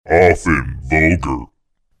often vulgar,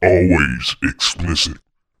 always explicit,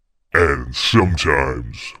 and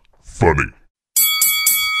sometimes funny.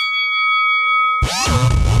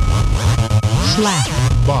 Slap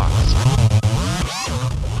Box.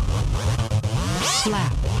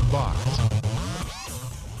 Slap Box.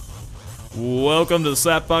 Welcome to the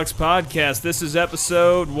Slapbox Podcast. This is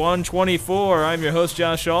episode 124. I'm your host,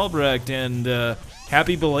 Josh Albrecht, and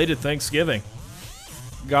happy belated Thanksgiving.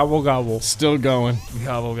 Gobble gobble. Still going.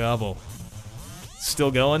 Gobble, gobble.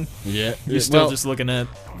 Still going? Yeah. You're still just looking at...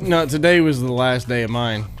 No, today was the last day of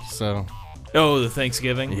mine, so. Oh, the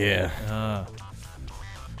Thanksgiving? Yeah.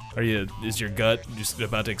 Is your gut just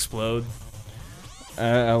about to explode?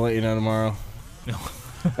 I'll let you know tomorrow.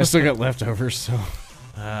 I still got leftovers, so.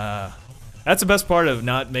 That's the best part of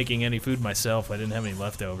not making any food myself. I didn't have any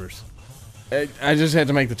leftovers. I just had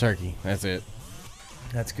to make the turkey. That's it.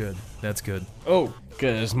 That's good. That's good. Oh,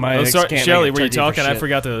 because my Oh, ex sorry, can't Shelly, make a were you turkey for talking? I shit.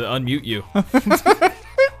 forgot to unmute you.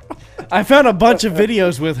 I found a bunch of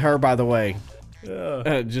videos with her, by the way.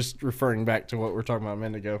 Just referring back to what we were talking about a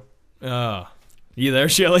minute ago. You there,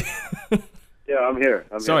 Shelly? Yeah, I'm here.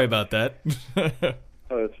 Sorry about that.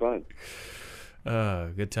 Oh, it's fine.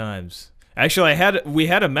 Good times. Actually, we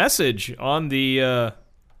had a message on the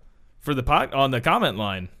on the comment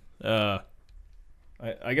line.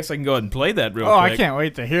 I guess I can go ahead and play that real quick. I can't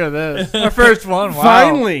wait to hear this. My first one. Wow.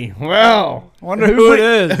 Finally! Wow. Wonder who it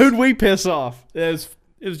is. Who'd we piss off? It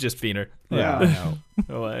was just Feener. Yeah, I know.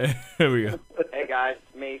 Oh, here we go. Hey guys,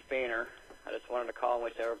 it's me, Feener. I just wanted to call and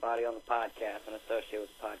wish everybody on the podcast and associated with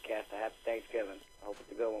the podcast a happy Thanksgiving. I hope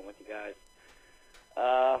it's a good one with you guys.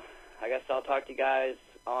 I guess I'll talk to you guys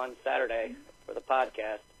on Saturday for the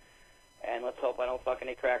podcast, and let's hope I don't fuck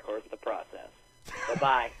any crack whores in the process.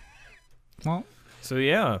 Bye-bye. Well, So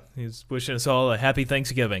yeah, he's wishing us all a happy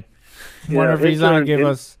Thanksgiving. wonder if he's gonna intern- give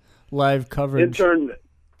us live coverage.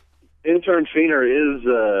 Intern Feener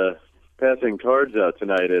is passing cards out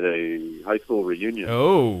tonight at a high school reunion.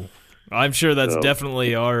 Oh, I'm sure that's So-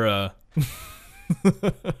 definitely our.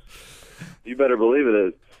 You better believe it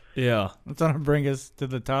is. Yeah, It's gonna bring us to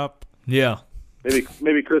the top. yeah.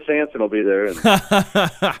 Maybe Chris Hansen will be there.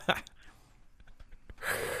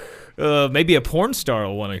 And Maybe a porn star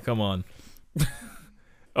will want to come on.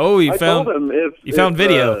 Oh, I told him you found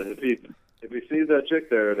video. If he sees that chick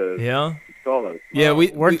there to Yeah. call us. Yeah,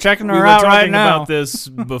 we're checking her we were out right talking now. about this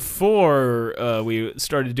before we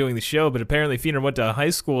started doing the show, but apparently Feener went to high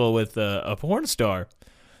school with a porn star,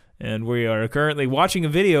 and we are currently watching a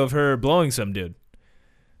video of her blowing some dude.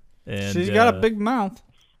 And She's got a big mouth.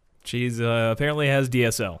 She's apparently has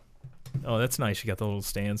DSL. Oh, that's nice. She got the little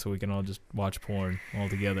stand so we can all just watch porn all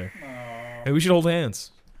together. Hey, we should hold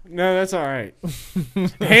hands. No, that's all right.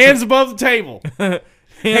 Hands above the table.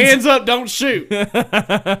 Hands up, don't shoot.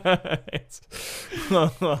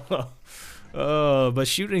 Oh, but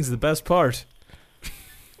shooting's the best part.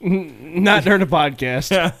 Not during a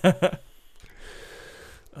podcast.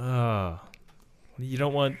 You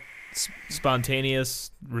don't want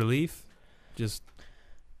spontaneous relief? Just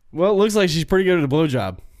Well, it looks like she's pretty good at a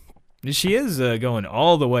blowjob. she is going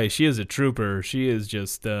all the way. She is a trooper. She is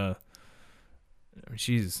just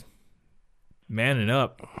she's manning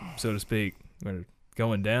up, so to speak, or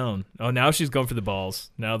going down. Oh, now she's going for the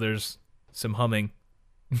balls. Now there's some humming.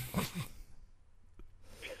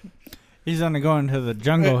 He's gonna go into the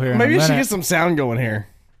jungle here. Maybe in a she minute. gets some sound going here.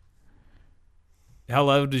 How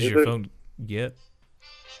loud does Is your it- phone get?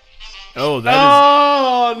 Oh, that is.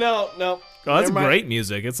 Oh, no. Oh, that's never mind. great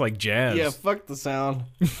music. It's like jazz. Yeah, fuck the sound.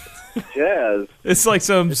 Jazz. It's like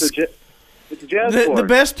some. It's a jazz The porn.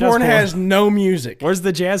 best porn porn. has no music. Where's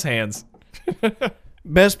the jazz hands?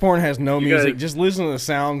 Best porn has no You music. guys- Just listen to the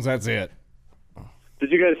sounds. That's it.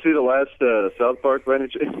 Did you guys see the last South Park by any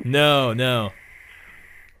chance? No.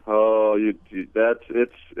 Oh,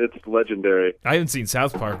 it's legendary, I haven't seen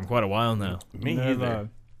South Park in quite a while now. Me Never.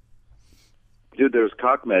 dude. There's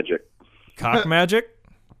cock magic. Cock magic?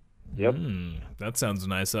 Yep. That sounds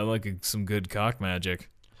nice. I like some good cock magic.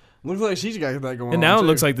 Looks like she's got that going on. And now it too.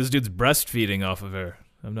 looks like this dude's breastfeeding off of her.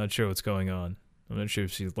 I'm not sure what's going on. I'm not sure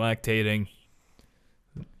if she's lactating.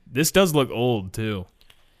 This does look old, too.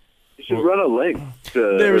 You should run a link.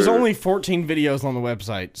 There was her- only 14 videos on the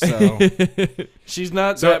website, so she's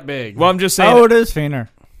not that big. Well, I'm just saying. How old is Feener?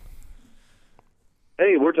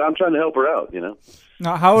 Hey, I'm trying to help her out. You know.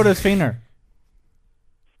 No, how old is Feener?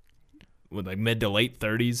 With like mid to late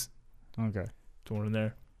 30s. Okay. Torn in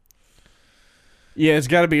there. Yeah, it's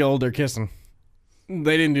got to be older kissing.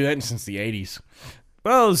 They didn't do that since the 80s.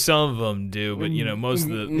 Well, some of them do, but most of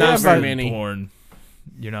the Not most very of the many. porn,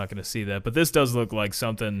 you're not going to see that. But this does look like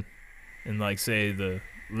something in, like, say, the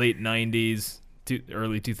late 90s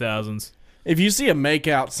early 2000s. If you see a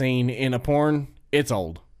makeout scene in a porn, it's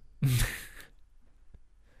old. I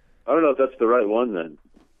don't know if that's the right one then.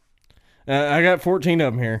 I got 14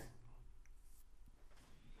 of them here.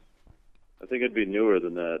 I think it'd be newer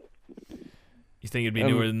than that. You think it'd be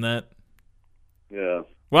newer than that? Yeah.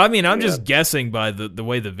 Well, I mean, I'm just guessing by the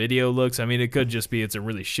way the video looks. I mean, it could just be it's a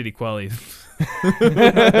really shitty quality.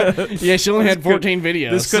 Yeah, she only had 14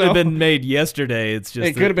 videos. This could have been made yesterday. It's just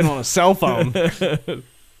It could have been on a cell phone.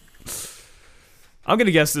 I'm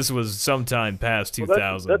gonna guess this was sometime past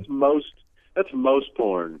 2000. That's most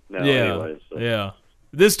porn now. Yeah, Anyway, so. yeah.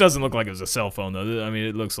 This doesn't look like it was a cell phone though. I mean,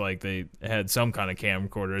 it looks like they had some kind of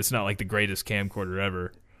camcorder. It's not like the greatest camcorder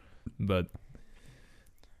ever, but.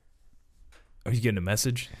 Are you getting a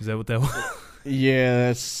message? Is that what that was? Yeah,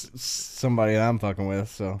 that's somebody I'm fucking with,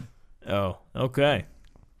 so. Oh, okay.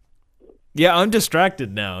 Yeah, I'm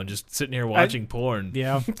distracted now, just sitting here watching porn.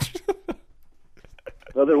 Yeah.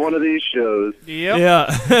 Another one of these shows. Yep.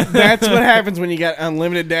 Yeah. That's what happens when you got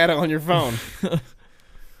unlimited data on your phone.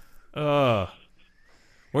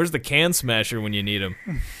 Where's the can smasher when you need him?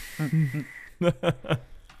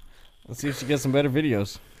 Let's see if she gets some better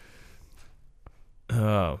videos.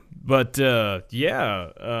 But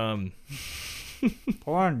yeah.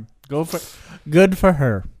 Porn. Good for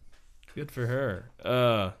her. Good for her.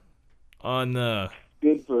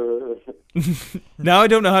 Good for. Now I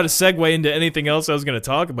don't know how to segue into anything else I was going to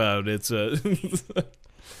talk about. It's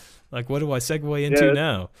like, what do I segue into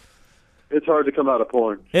now? It's hard to come out of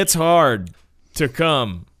porn. It's hard to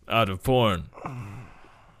come out of porn.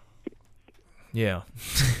 Yeah.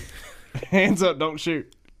 Hands up, don't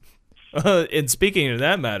shoot. And speaking of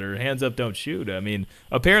that matter, hands up, don't shoot. I mean,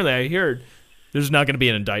 apparently I heard there's not going to be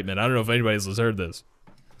an indictment. I don't know if anybody else has heard this.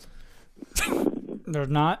 There's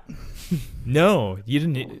not? No, you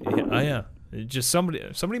didn't. Yeah. Just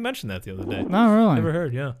somebody mentioned that the other day. No, really. Never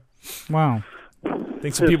heard, yeah. Wow. I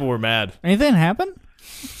think some people were mad. Anything happen?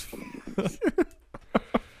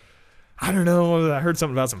 I don't know. I heard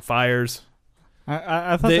something about some fires.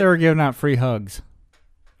 I thought they were giving out free hugs.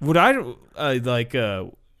 Would I like?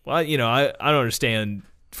 Well, you know, I don't understand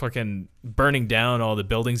fucking burning down all the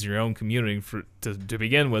buildings in your own community to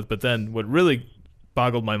begin with. But then what really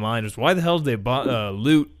boggled my mind is why the hell did they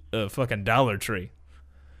loot a fucking Dollar Tree?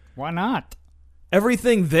 Why not?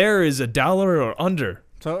 Everything there is $1 or under.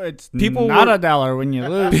 So it's People not were- $1 when you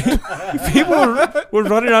lose. People were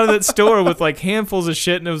running out of that store with like handfuls of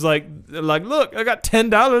shit, and it was like, look, I got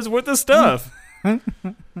 $10 worth of stuff. On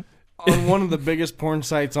one of the biggest porn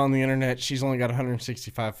sites on the internet, she's only got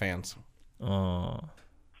 165 fans. Oh,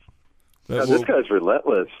 God, this guy's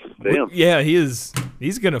relentless. Damn. yeah, he is.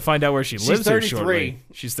 He's gonna find out where she lives here 33. shortly.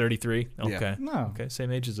 She's 33. Okay. Yeah. No. Okay,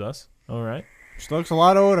 same age as us. All right. She looks a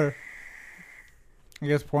lot older. I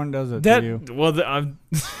guess porn does it to you. I'm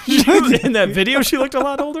in that video. She looked a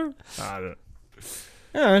lot older. I don't.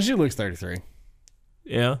 Yeah, she looks 33.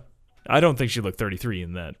 Yeah, I don't think she looked 33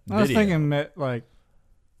 in that. I was video. thinking like,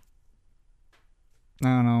 I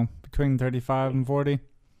don't know, between 35 and 40.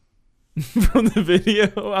 From the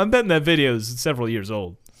video. I'm betting that video is several years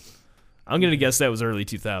old. I'm gonna guess that was early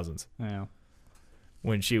 2000s Yeah.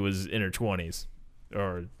 when she was in her 20s,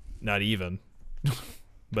 or not even.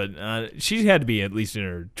 But she had to be at least in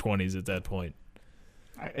her 20s at that point.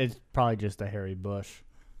 It's probably just a hairy bush.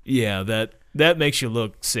 Yeah, that makes you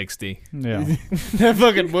look 60. Yeah. That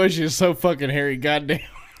fucking bush is so fucking hairy. Goddamn.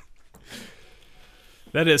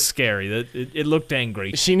 That is scary. That it looked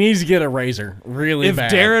angry. She needs to get a razor really If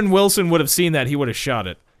bad. Darren Wilson would have seen that, he would have shot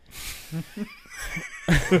it.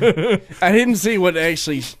 I didn't see what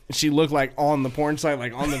actually she looked like on the porn site,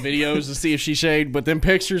 like on the videos to see if she shaved, but them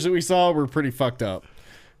pictures that we saw were pretty fucked up.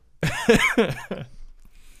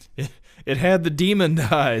 It had the demon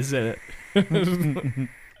eyes in it.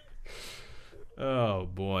 Oh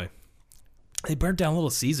boy, they burnt down Little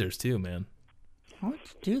Caesars too, man. How would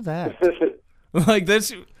you do that? Like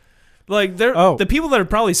that's like they're the people that are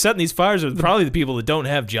probably setting these fires are probably the people that don't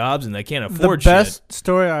have jobs and they can't afford The best shit.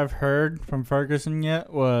 story I've heard from Ferguson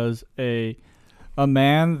yet was a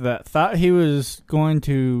man that thought he was going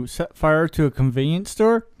to set fire to a convenience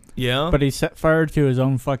store, Yeah, but he set fire to his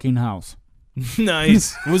own fucking house.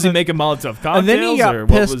 nice. Was he making Molotov cocktails? And then he or got what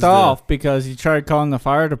pissed was off because he tried calling the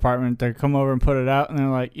fire department to come over and put it out, and they're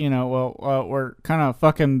like, well, we're kind of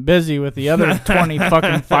fucking busy with the other 20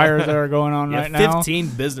 fucking fires that are going on right now. 15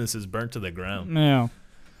 businesses burnt to the ground. Yeah.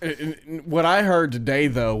 What I heard today,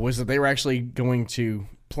 though, was that they were actually going to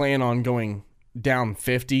plan on going down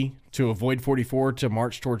 50 to avoid 44 to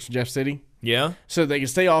march towards Jeff City. Yeah, So they can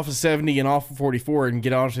stay off of 70 and off of 44 and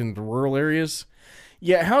get out into the rural areas.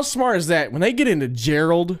 Yeah, how smart is that? When they get into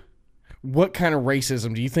Gerald, what kind of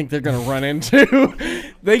racism do you think they're going to run into?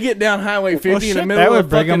 They get down Highway 50 in the shit, that middle would of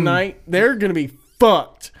bring fucking 'em- night. They're going to be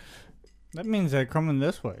fucked. That means they're coming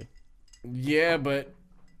this way. Yeah, but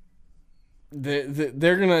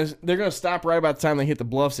they're gonna stop right about the time they hit the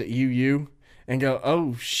bluffs at UU and go,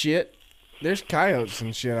 oh shit, there's coyotes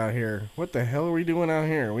and shit out here. What the hell are we doing out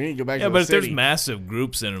here? We need to go back Yeah, to but the if there's city. massive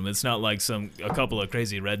groups in them, it's not like a couple of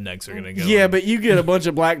crazy rednecks are gonna go. Yeah, but you get a bunch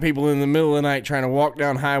of black people in the middle of the night trying to walk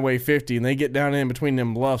down Highway 50, and they get down in between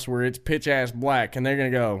them bluffs where it's pitch ass black, and they're gonna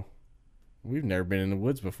go, we've never been in the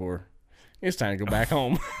woods before. It's time to go back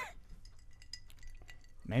home.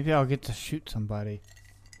 Maybe I'll get to shoot somebody.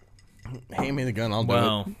 Hand me the gun, I'll do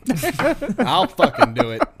Wow. it. I'll fucking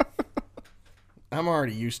do it. I'm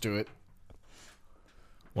already used to it.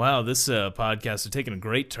 Wow, this podcast is taking a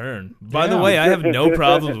great turn. By the Yeah. way, I have no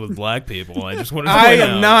problems with black people. I just want to I point am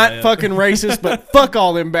out, not fucking racist, but fuck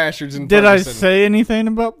all them bastards in Did I Ferguson. say anything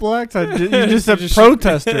about blacks? You just said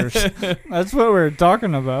protesters. That's what we're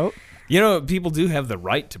talking about. You know, people do have the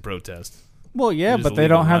right to protest. Well, yeah, It is but a they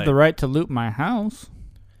don't legal have the right to loot my house.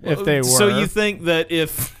 If they were. So you think that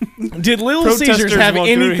if Did Little Protesters Caesars have walk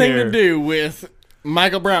through anything here. to do with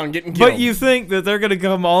Michael Brown getting killed? But you think that they're going to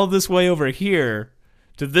come all this way over here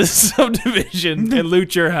to this subdivision and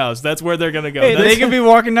loot your house? That's where they're going to go. Hey, That's they could be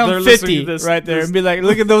walking they're down listening 50 to this- right there this- and be like,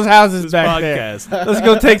 look at those houses this back podcast. there. Let's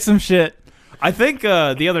go take some shit. I think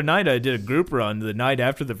the other night I did a group run the night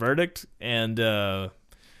after the verdict, and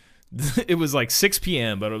it was like 6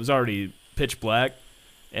 p.m., but it was already pitch black.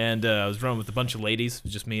 And I was running with a bunch of ladies. It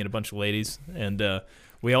was just me and a bunch of ladies. And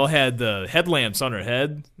we all had the headlamps on our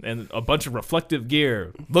head and a bunch of reflective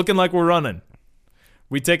gear, looking like we're running.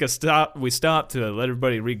 We take a stop. We stop to let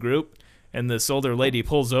everybody regroup. And this older lady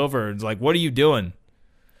pulls over and is like, "What are you doing?"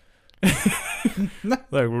 Like,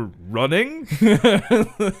 we're running?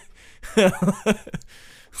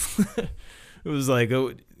 It was like,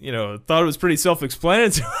 oh, you know, thought it was pretty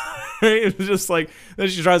self-explanatory. It was just like, then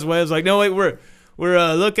she drives away. I was like, no, wait,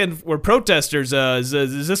 we're protesters. Is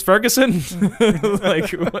this Ferguson? Like,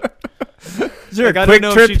 what? Is there Like, I a don't quick know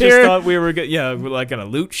if trip she just here? thought we were, we're like gonna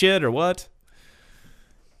loot shit or what.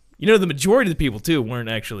 You know, the majority of the people too weren't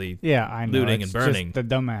actually. Yeah, I know. Looting It's and burning. just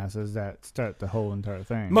the dumbasses that start the whole entire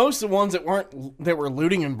thing. most of the ones that were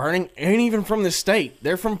looting and burning ain't even from the state.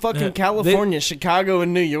 They're from fucking Yeah, California, Chicago,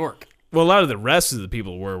 and New York. Well, a lot of the rest of the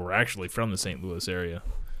people were actually from the St. Louis area.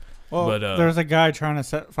 Well, but, there's a guy trying to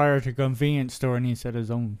set fire to a convenience store, and he set his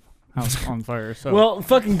own house on fire. So Well,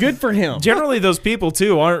 fucking good for him. Generally, those people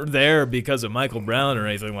too aren't there because of Michael Brown or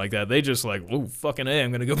anything like that. They just like, oh fucking A,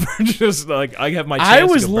 I'm gonna go burn. Just like I have my. Chance I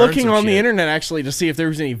was to go burn looking some on the shit. internet actually to see if there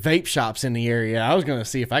was any vape shops in the area. I was going to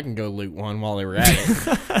see if I can go loot one while they were at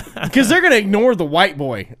it. Because they're going to ignore the white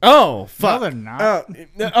boy. Oh, fuck. they're not.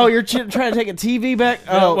 Oh, you're trying to take a TV back?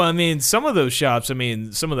 No, Oh, well, I mean, some of those shops. I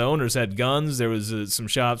mean, some of the owners had guns. There was some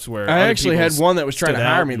shops where I other actually people had one that was trying to stood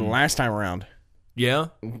hire out me the and- last time around Yeah.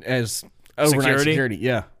 as overnight Security? security.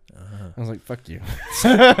 Yeah. I was like, fuck you.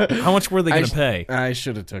 How much were they gonna pay? I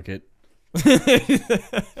should have took it.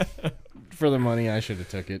 For the money, I should have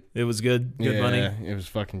took it. It was good. Good Yeah, money. It was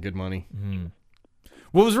fucking good money.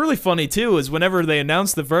 What was really funny too is whenever they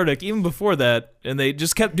announced the verdict, even before that, and they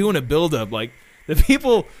just kept doing a build-up, like the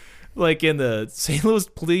people, like in the St. Louis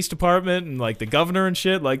Police Department and like the governor and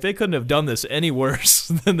shit, like they couldn't have done this any worse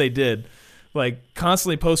than they did. Like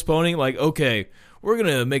constantly postponing, like okay, we're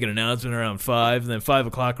gonna make an announcement around 5, and then 5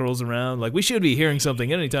 o'clock rolls around, like we should be hearing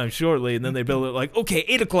something anytime shortly, and then they build it like okay,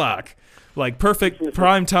 8 o'clock, like perfect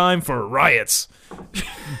prime time for riots.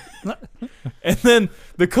 And then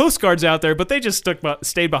the Coast Guard's out there, but they just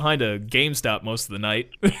stayed behind a GameStop most of the night.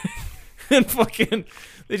 And fucking,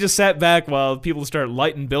 they just sat back while people start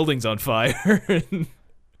lighting buildings on fire.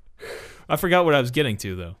 I forgot what I was getting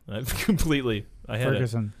to, though. I had it.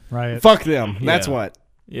 Ferguson, riot. Fuck them. That's Yeah. what.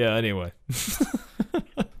 Yeah, anyway.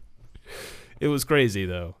 It was crazy,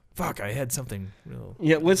 though. Fuck, I had something real.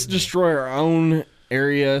 Yeah, let's destroy our own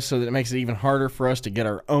area so that it makes it even harder for us to get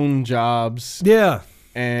our own jobs. Yeah.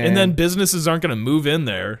 And And then businesses aren't going to move in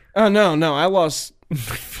there. oh no, I lost.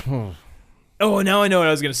 Oh, now I know what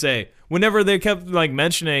I was going to say. Whenever they kept like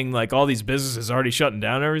mentioning like all these businesses already shutting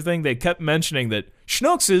down and everything, they kept mentioning that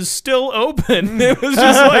Schnucks is still open. It was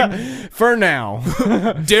just like, For now,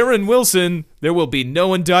 Darren Wilson, there will be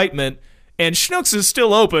no indictment, and Schnucks is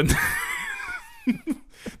still open.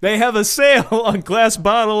 They have a sale on glass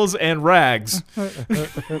bottles and rags.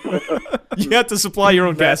 You have to supply your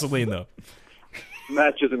own gasoline, though.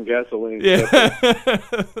 Matches and gasoline. Yeah.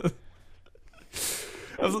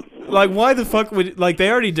 Like, why the fuck would... Like, they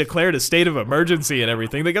already declared a state of emergency and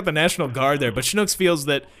everything. They got the National Guard there, but Schnucks feels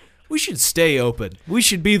that... We should stay open. We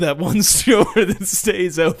should be that one store that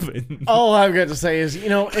stays open. All I've got to say is,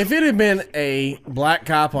 if it had been a black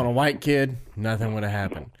cop on a white kid, nothing would have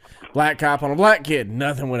happened. Black cop on a black kid,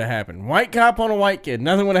 nothing would have happened. White cop on a white kid,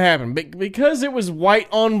 nothing would have happened. Because it was white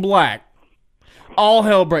on black, all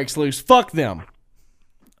hell breaks loose. Fuck them.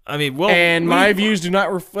 I mean, my views do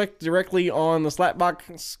not reflect directly on the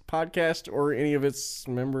Slapbox podcast or any of its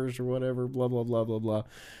members or whatever. Blah blah blah blah blah.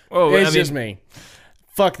 Oh, it's just me.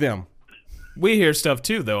 Fuck them. We hear stuff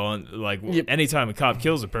too, though. On anytime a cop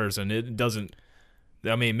kills a person, it doesn't.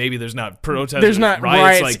 I mean, maybe there's not protests. There's not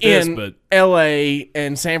riots like this, in but L.A.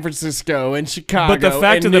 and San Francisco and Chicago. But the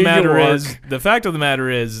fact of the New matter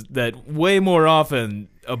York. is that way more often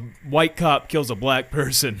a white cop kills a black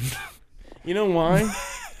person. You know why?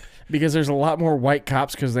 Because there's a lot more white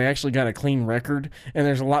cops because they actually got a clean record, and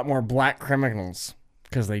there's a lot more black criminals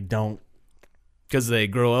because they don't. Because they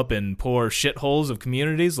grow up in poor shitholes of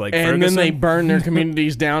communities like and Ferguson. Then they burn their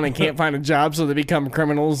communities down and can't find a job, so they become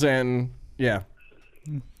criminals. And yeah,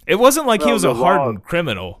 it wasn't like he was a the hardened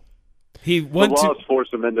criminal. He went the laws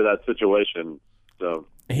forced him into that situation. So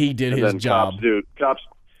he did and his then job. Cops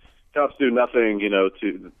do nothing.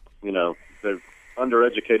 They're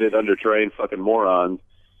undereducated, undertrained fucking morons,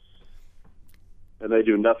 and they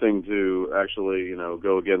do nothing to actually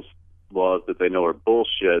go against laws that they know are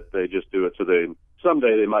bullshit. They just do it so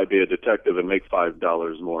someday they might be a detective and make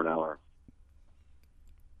 $5 more an hour.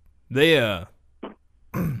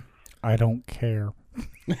 I don't care.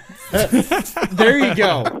 There you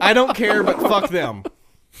go. I don't care, but fuck them.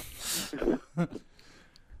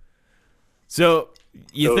 So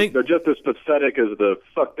you think they're just as pathetic as the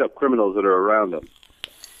fucked up criminals that are around them?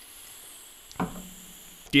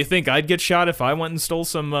 Do you think I'd get shot if I went and stole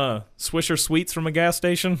some Swisher Sweets from a gas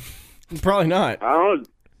station? Probably not. I don't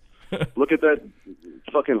know. Look at that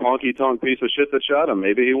fucking honky-tonk piece of shit that shot him.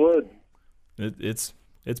 Maybe he would. It's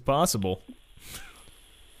possible.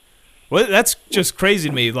 Well, that's just crazy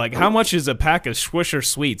to me. Like, how much is a pack of Swisher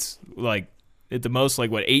Sweets? Like, at the most,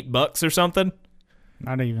 like, what, $8 or something?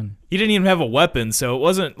 Not even. He didn't even have a weapon, so it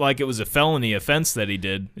wasn't like it was a felony offense that he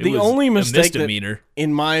did. It The was only a mistake misdemeanor.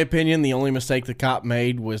 in my opinion, the only mistake the cop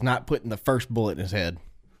made was not putting the first bullet in his head.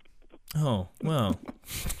 Oh, well.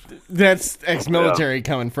 That's ex-military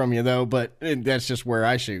coming from you, though, but that's just where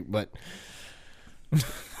I shoot. But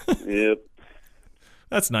Yep.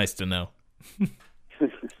 That's nice to know.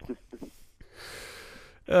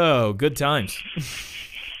 Oh, good times.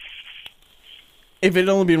 if it had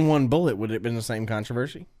only been one bullet, would it have been the same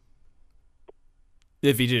controversy?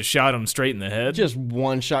 If he just shot him straight in the head? Just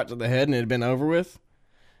one shot to the head and it had been over with?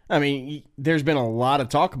 I mean, there's been a lot of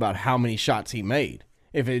talk about how many shots he made.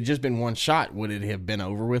 If it had just been one shot, would it have been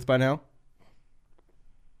over with by now?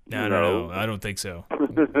 No, no, I don't think so.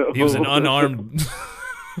 He was an unarmed...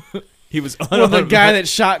 He was unarmed. Well, the guy that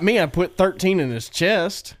shot me, I put 13 in his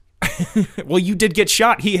chest. Well, you did get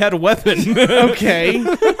shot. He had a weapon. Okay.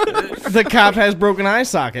 The cop has broken eye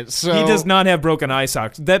sockets, so... He does not have broken eye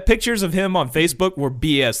sockets. That pictures of him on Facebook were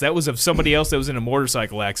BS. That was of somebody else that was in a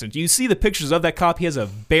motorcycle accident. You see the pictures of that cop, he has a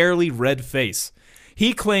barely red face.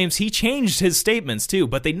 He claims he changed his statements, too,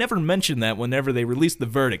 but they never mentioned that whenever they released the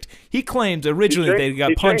verdict. He claimed originally that he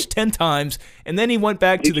got punched 10 times, and then he went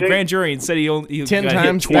back to the grand jury and said he 10 got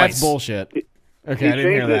times? hit twice. That's bullshit. Okay, I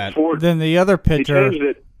didn't hear that. Then the other He picture changed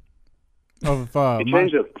it. of He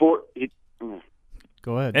changed it four.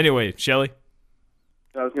 go ahead. Anyway, Shelley?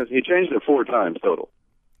 I was gonna say, he changed it 4 times total.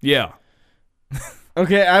 Yeah.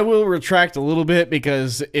 Okay, I will retract a little bit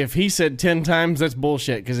because if he said 10 times, that's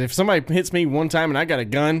bullshit. Because if somebody hits me one time and I got a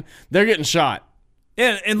gun, they're getting shot.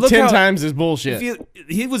 And look 10 how, times is bullshit.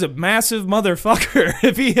 he was a massive motherfucker.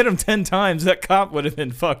 If he hit him 10 times, that cop would have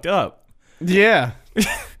been fucked up. Yeah.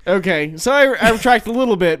 Okay, so I retract a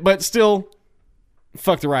little bit, but still,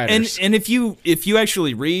 fuck the rioters. And if you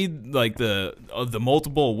actually read like the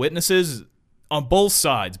multiple witnesses on both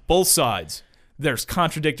sides, there's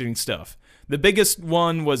contradicting stuff. The biggest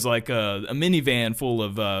one was like a minivan full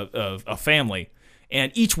of a family,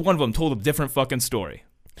 and each one of them told a different fucking story.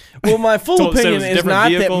 Well, my full So it opinion was a is different not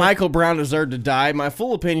vehicle. that Michael Brown deserved to die. My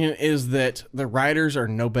full opinion is that the rioters are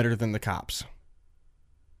no better than the cops.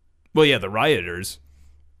 Well, yeah, the rioters.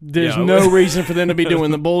 There's Yeah. no reason for them to be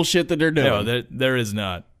doing the bullshit that they're doing. No, there is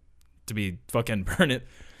not to be fucking burning.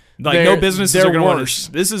 Like They're- no businesses they're are gonna want worse.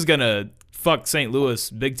 to. This is gonna fuck St. Louis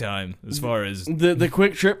big time as far as The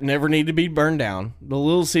Quick Trip never needed to be burned down. The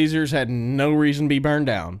Little Caesars had no reason to be burned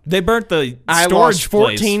down. they burnt the I storage lost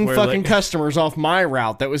 14 place where, fucking like, customers off my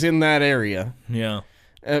route that was in that area Yeah.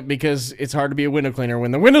 because it's hard to be a window cleaner when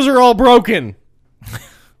the windows are all broken.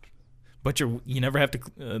 But you never have to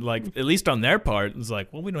like, at least on their part, it's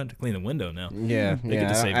like, well, we don't have to clean the window now. Yeah, They get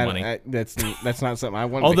to save money. That's not something I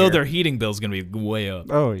want. Although their heating bill's gonna be way up.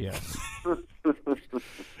 Oh yes.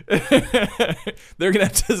 They're gonna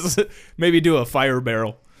have to maybe do a fire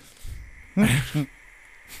barrel.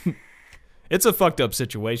 It's a fucked up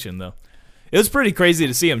situation, though. It was pretty crazy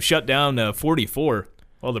to see him shut down 44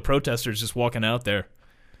 while the protesters just walking out there.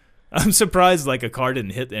 I'm surprised like a car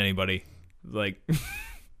didn't hit anybody. Like,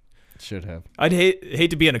 should have. I'd hate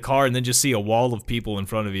to be in a car and then just see a wall of people in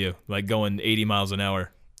front of you, like going 80 miles an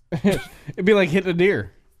hour. It'd be like hitting a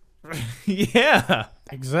deer. Yeah,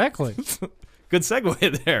 Exactly. good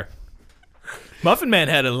segue there. Muffin Man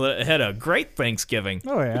had a great Thanksgiving.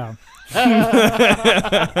 Oh yeah.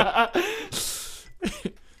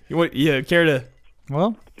 You care to?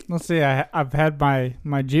 Well, let's see. I've had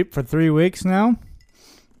my Jeep for 3 weeks now,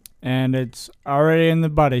 and it's already in the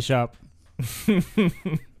body shop.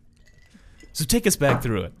 So take us back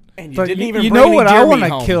through it. And But didn't you even know bring what any I deer want meat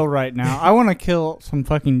to home. kill right now? I want to kill some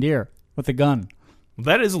fucking deer with a gun.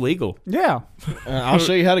 That is illegal. Yeah. I'll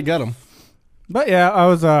show you how to gut them. But yeah,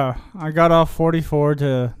 I got off 44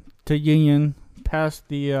 to Union, past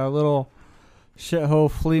the little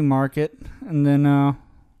shithole flea market, and then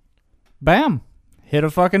bam, hit a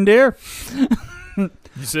fucking deer. You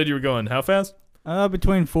said you were going how fast?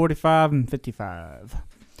 Between 45 and 55.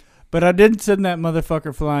 But I did send that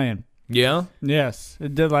motherfucker flying. Yeah. Yes,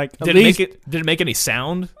 it did like at Did least it make any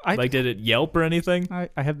sound? Like, did it yelp or anything? I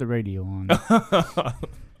have the radio on. I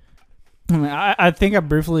mean, I think I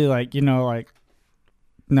briefly no,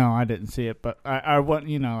 I didn't see it, but I went,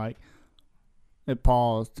 like it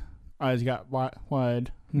paused. Eyes got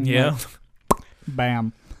wide. Yeah.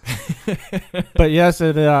 Bam. But yes,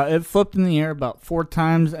 it flipped in the air about 4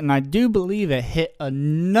 times, and I do believe it hit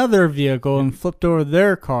another vehicle and flipped over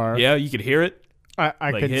their car. Yeah, you could hear it. I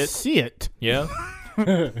like could hit? see it, Yeah.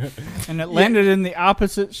 and it landed in the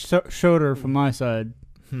opposite shoulder from my side.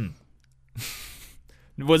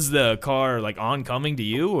 Was the car like oncoming to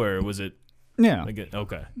you, or was it Yeah, like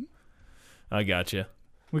okay? I gotcha.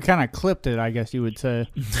 we kind of clipped it, I guess you would say.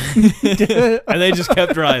 And they just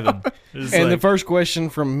kept driving. Just And the like- first question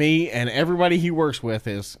from me and everybody he works with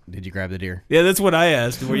is, "Did you grab the deer? yeah, that's what I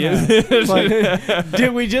asked. Were you?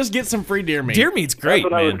 Did we just get some free deer meat?" Deer meat's great,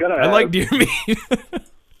 That's what I was man. gonna I like ask. deer meat.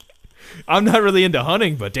 I'm not really into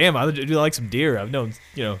hunting, but damn, I do like some deer. I've known,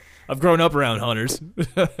 I've grown up around hunters.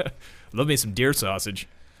 Love me some deer sausage.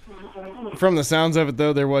 From the sounds of it,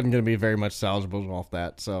 though, there wasn't going to be very much salvageable off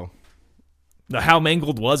that. So Now, how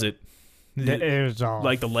mangled was it? It was all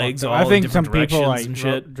Like the legs fucked all up. I think in different some people directions and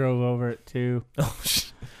like shit? drove over it too.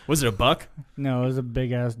 Was it a buck? No, it was a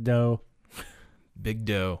big ass doe. Big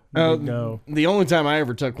doe. Big doe. the only time I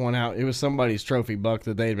ever took one out, it was somebody's trophy buck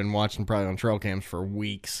that they had been watching probably on trail cams for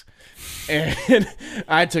weeks, and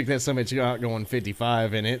I took that summit out going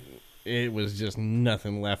 55, and it was just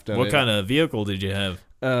nothing left of it. What kind of vehicle did you have?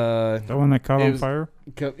 The one that caught It on was- fire.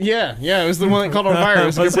 Yeah, it was the one that caught on fire. It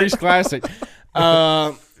was a Was Caprice it? Classic.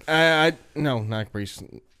 No, not Caprice.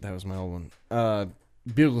 That was my old one.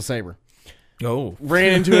 Bugle Sabre. Oh,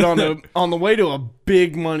 Ran into it on the way to a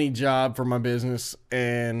big money job for my business,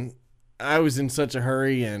 and I was in such a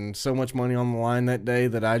hurry and so much money on the line that day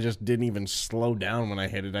that I just didn't even slow down when I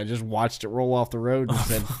hit it. I just watched it roll off the road and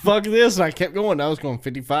said, "Fuck this!" And I kept going. I was going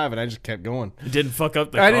 55, and I just kept going. it didn't fuck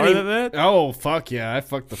up the I car didn't that bad? Oh fuck yeah! I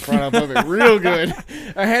fucked the front up of it real good.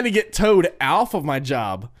 I had to get towed off of my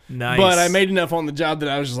job, Nice. but I made enough on the job that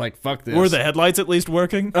I was just like, "Fuck this." Were the headlights at least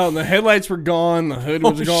working? Oh, the headlights were gone. The hood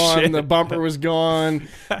was Oh, gone. shit. The bumper was gone.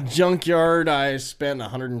 Junkyard. I spent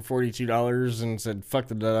 $142 and said, "Fuck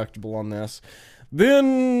the deductible on this."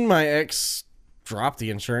 Then my ex dropped the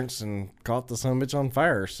insurance and caught the sumbitch on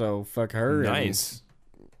fire. So fuck her. and Nice.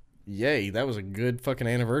 yay, that was a good fucking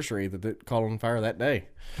anniversary that it caught on fire that day.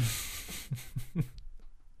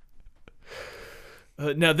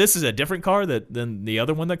 Now, this is a different car than the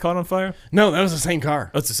other one that caught on fire? No, that was the same car.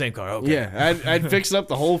 Oh, it's the same car. Okay. Yeah, I'd fixed up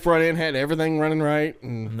the whole front end, had everything running right,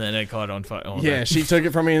 and And then it caught on fire. Oh, yeah, she took it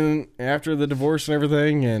from me after the divorce and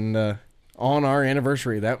everything, and on our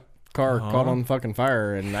anniversary, that car caught on fucking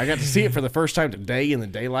fire, and I got to see it for the first time today in the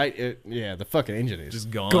daylight. The fucking engine is Just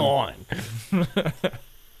gone. gone.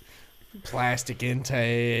 Plastic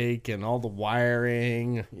intake and all the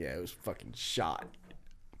wiring. Yeah, it was fucking shot.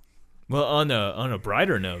 Well, on a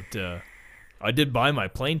brighter note, I did buy my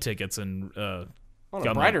plane tickets and On a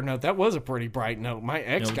got brighter note, that was a pretty bright note. My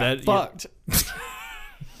ex No, got that- fucked.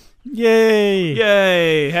 Yay!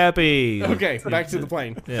 yay, happy. Okay, back to the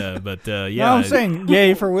plane. Yeah, but No, yeah, I'm saying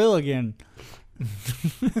yay for Will again.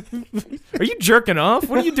 Are you jerking off?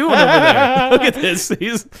 What are you doing over there? Look at this.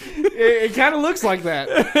 It kind of looks like that.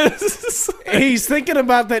 He's thinking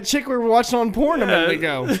about that chick we were watching on porn a minute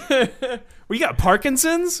ago. Well, you got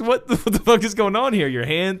Parkinson's? What the fuck is going on here?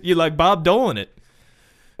 You're like Bob Dolan it.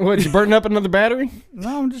 What, you burning up another battery?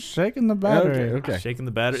 No, I'm just shaking the battery. Okay. Shaking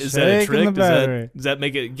the battery. Is that a Shaking trick? the battery. Does that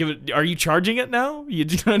make it? Are you charging it now? You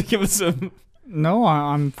trying to give it some No,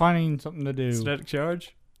 I'm finding something to do. static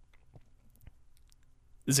charge?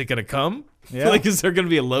 Is it gonna come? Yeah. Like, is there gonna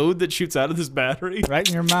be a load that shoots out of this battery? Right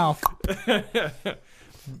in your mouth.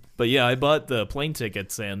 But yeah, I bought the plane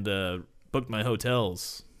tickets and booked my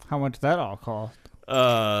hotels. How much that all cost?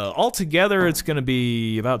 Altogether, it's gonna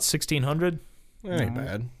be about $1,600. That ain't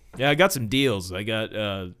bad. Yeah, I got some deals. I got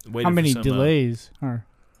waiting How many for some, delays?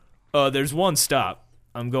 there's one stop.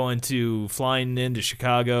 I'm going to flying into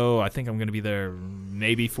Chicago. I think I'm going to be there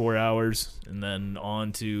maybe 4 hours, and then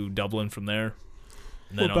on to Dublin from there.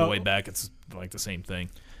 And then on the way back, it's like the same thing.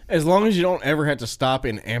 As long as you don't ever have to stop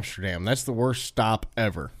in Amsterdam. That's the worst stop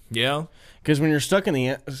ever. Yeah. Because when you're stuck at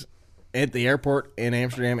the airport in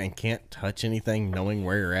Amsterdam and can't touch anything knowing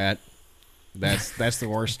where you're at, that's the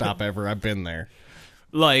worst stop ever. I've been there.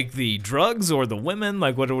 Like the drugs or the women?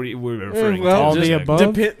 Like what are we referring Well, to? all the just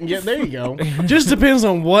above? yeah, there you go. Just depends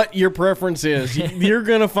on what your preference is. You're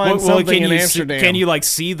gonna find something in Amsterdam. Can you like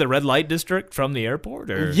see the red light district from the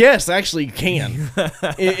airport? Or? Yes, actually, you can.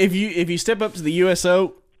 if you step up to the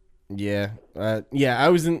USO, I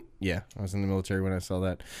was in the military when I saw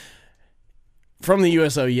that. From the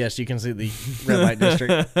USO, yes, you can see the red light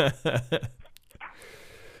district.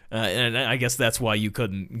 And I guess that's why you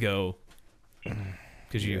couldn't go,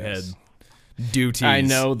 because you had duties. I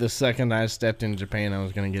know the second I stepped in Japan, I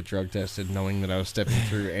was going to get drug tested, knowing that I was stepping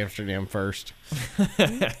through Amsterdam first.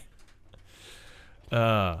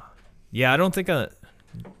 Yeah, I don't think I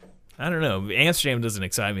don't know. Amsterdam doesn't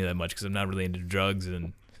excite me that much because I'm not really into drugs,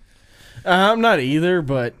 and I'm not either,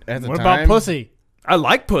 but at the What time, about pussy? I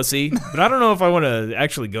like pussy, but I don't know if I want to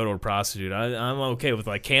actually go to a prostitute. I'm okay with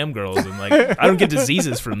like cam girls, and like I don't get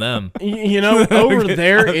diseases from them. You know, over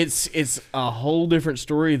there, it's a whole different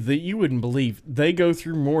story that you wouldn't believe. They go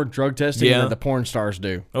through more drug testing Yeah. than the porn stars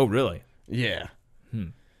do. Oh, really? Yeah.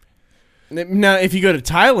 Now, if you go to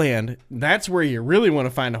Thailand, that's where you really want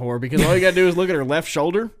to find a whore, because all you got to do is look at her left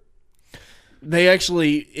shoulder. They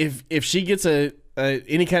actually, if she gets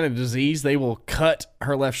any kind of disease, they will cut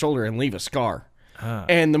her left shoulder and leave a scar.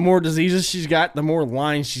 And the more diseases she's got, the more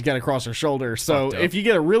lines she's got across her shoulder. So if you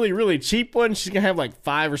get a really, really cheap one, she's going to have like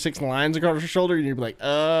 5 or 6 lines across her shoulder, and you'll be like,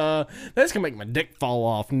 that's going to make my dick fall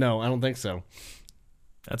off. No, I don't think so.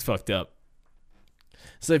 That's fucked up.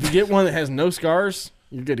 So if you get one that has no scars,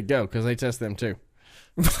 you're good to go, because they test them too.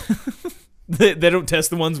 They don't test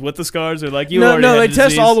the ones with the scars, or like you No, already had they the test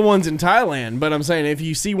disease? all the ones in Thailand. But I'm saying if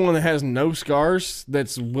you see one that has no scars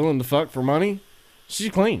that's willing to fuck for money,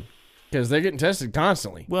 she's clean, because they're getting tested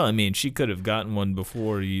constantly. Well, I mean, she could have gotten one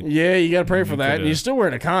before you. Yeah, you got to pray for that. coulda- You're still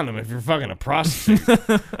wearing a condom if you're fucking a prostitute.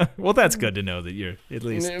 Well, that's good to know that you're at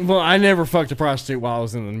least. Well, I never fucked a prostitute while I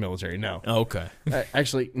was in the military. No, Oh, okay.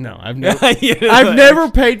 Actually, no. I've never. I've I've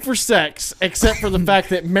never paid for sex, except for the fact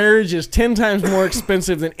that marriage is 10 times more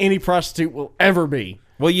expensive than any prostitute will ever be.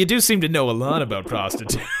 Well, you do seem to know a lot about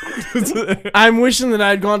prostitutes. I'm wishing that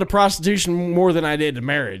I'd gone to prostitution more than I did to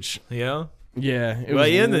marriage. Yeah. Yeah. It Well,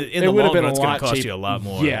 was- in the it would have long been run, a it's going lot to cost cheaper. you a lot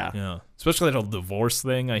more. Yeah. Yeah. Especially that whole divorce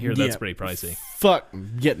thing. I hear that's Yeah. pretty pricey. Fuck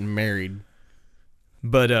getting married.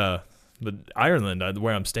 But Ireland,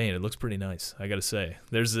 where I'm staying, it looks pretty nice. I gotta say,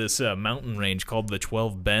 there's this mountain range called the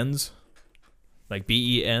 12 Bens, like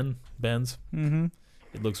Ben Bens. Mm-hmm.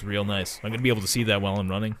 It looks real nice. I'm gonna be able to see that while I'm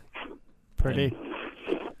running. Pretty.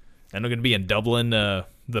 And I'm gonna be in Dublin.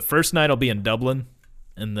 The first night I'll be in Dublin,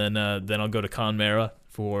 and then I'll go to Conmara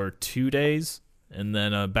for 2 days, and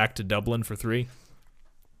then back to Dublin for 3.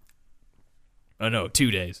 Oh no,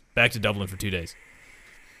 2 days. Back to Dublin for 2 days.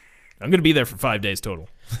 I'm gonna be there for 5 days total.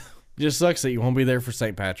 Just sucks that you won't be there for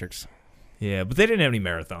St. Patrick's. Yeah, but they didn't have any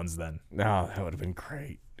marathons then, Oh, that would have been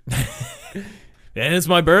great. and it's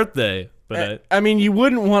my birthday. But I mean, you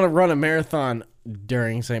wouldn't want to run a marathon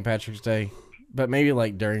during St. Patrick's Day, but maybe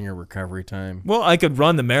like during your recovery time. well, I could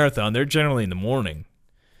run the marathon. They're generally in the morning,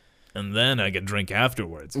 and then I could drink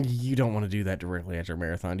afterwards. You don't want to do that directly after a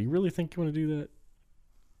marathon. Do you really think you want to do that?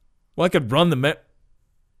 Well, I could run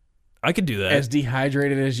I could do that. As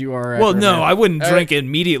dehydrated as you are. Well, after a no, marathon? I wouldn't drink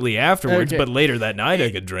immediately afterwards, Okay. but later that night I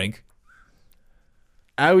could drink.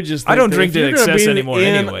 I would just. I don't think that drink if to you're gonna excess be anymore in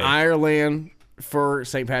anyway. Ireland for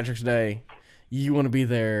St. Patrick's Day, you want to be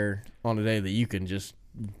there on a day that you can just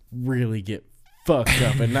really get fucked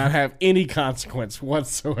up and not have any consequence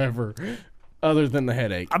whatsoever. other than the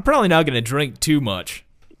headache. I'm probably not going to drink too much.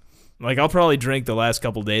 Like, I'll probably drink the last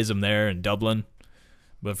couple days I'm there in Dublin.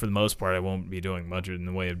 But for the most part, I won't be doing much in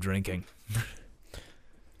the way of drinking.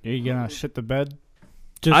 Are you gonna shit the bed?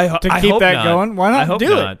 Just I to keep hope that not. going? Why not I hope do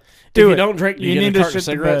not. it? Do if it. you don't drink, you need get a to carton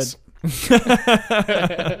shit of the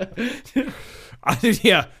cigarettes.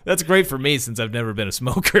 Yeah, that's great for me since I've never been a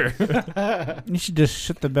smoker. You should just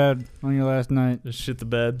shit the bed on your last night. Just shit the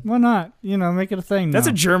bed. Why not? Make it a thing. That's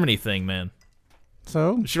now. a Germany thing, man.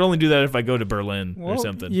 So I should only do that if I go to Berlin or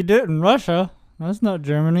something. You did it in Russia. That's not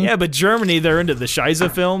Germany. Yeah, but Germany, they're into the Shiza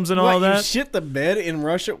films and all You that. shit the bed in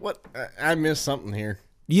Russia? What? I missed something here.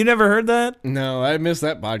 You never heard that? No, I missed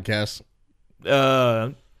that podcast.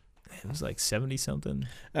 It was like 70 something.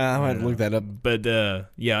 I'll have to look that up. But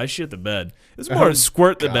yeah, I shit the bed. It was more of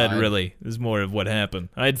squirt the bed, God. really. It was more of what happened.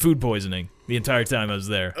 I had food poisoning the entire time I was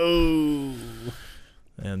there. Oh.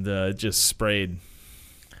 And it just sprayed.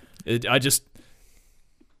 It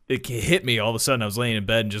hit me all of a sudden. I was laying in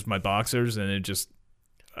bed in just my boxers, and it just.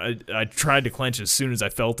 I tried to clench as soon as I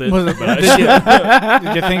felt it. Was it- but I shit.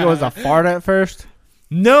 Did you think it was a fart at first?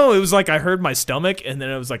 No, it was like I heard my stomach, and then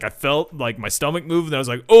it was like I felt like my stomach move, and I was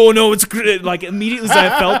like, "Oh no, it's like immediately as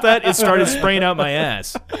I felt that, it started spraying out my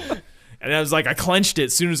ass." And I was like, I clenched it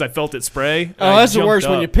as soon as I felt it spray. Oh, that's the jumped worst.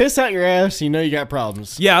 When up. you piss out your ass, you know you got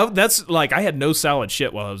problems. Yeah, that's like I had no solid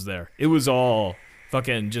shit while I was there. It was all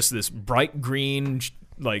fucking just this bright green,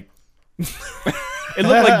 like it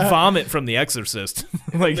looked like vomit from The Exorcist,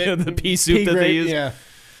 like the pea soup that they use. Yeah.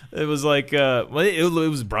 It was like, well, it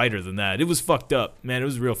was brighter than that. It was fucked up, man. It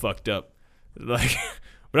was real fucked up. Like,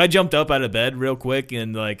 when I jumped up out of bed real quick,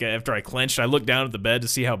 and like after I clenched, I looked down at the bed to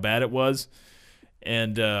see how bad it was.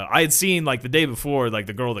 And I had seen like the day before, like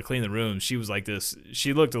the girl that cleaned the room. She was like this.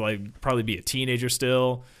 She looked to like probably be a teenager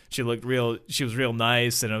still. She looked real. She was real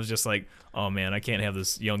nice, and I was just like, oh man, I can't have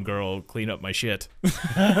this young girl clean up my shit.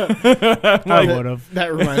 I would have.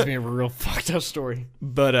 That reminds me of a real fucked up story.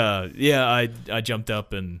 But yeah, I jumped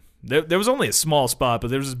up, and there was only a small spot, but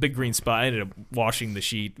there was this big green spot. I ended up washing the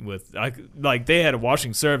sheet with like they had a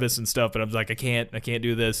washing service and stuff, but I was like, I can't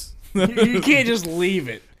do this. You can't just leave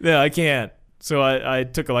it. Yeah, I can't. So I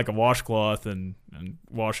took like a washcloth and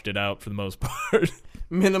washed it out for the most part.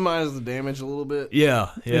 Minimize the damage a little bit. Yeah.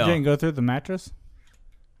 It didn't go through the mattress?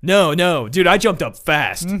 No, dude, I jumped up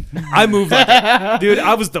fast. I moved like, dude,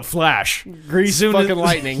 I was the Flash. Grease fucking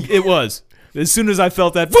lightning. It was. As soon as I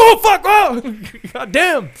felt that, oh fuck, oh, god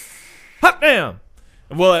damn, hot damn.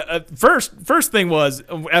 Well, first thing was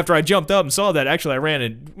after I jumped up and saw that, actually I ran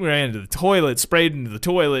into the toilet, sprayed into the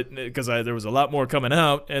toilet because there was a lot more coming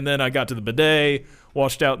out, and then I got to the bidet,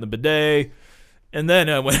 washed out in the bidet, and then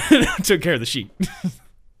I went and took care of the sheet.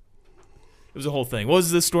 It was a whole thing. What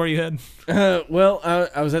was this story you had? Well,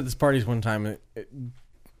 I was at this parties one time. A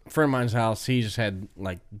friend of mine's house, he just had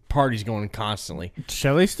like parties going constantly.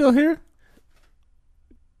 Shelly still here?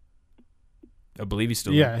 I believe he's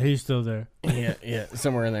still Yeah, he's still there. Yeah,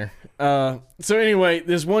 somewhere in there. So anyway,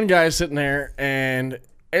 this one guy's sitting there, and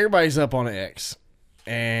everybody's up on X,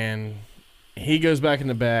 and he goes back in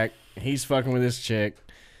the back. He's fucking with this chick,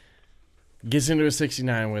 gets into a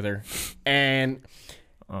 69 with her, and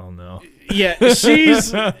Oh no. yeah,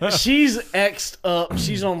 she's X'd up.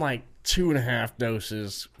 She's on like 2.5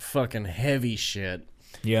 doses, fucking heavy shit.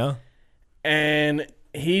 Yeah. And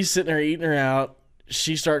he's sitting there eating her out.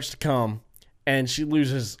 She starts to come, and she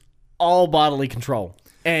loses all bodily control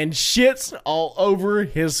and shits all over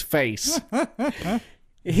his face.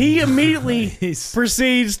 He immediately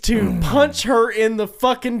proceeds to punch her in the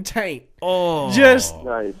fucking taint. Oh. Just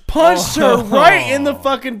Nice. punched her right in the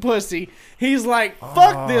fucking pussy. He's like,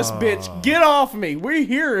 fuck this bitch. Get off me. We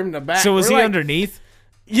hear him in the back. So was We're he like, underneath?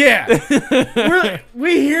 Yeah.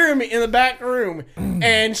 We hear him in the back room,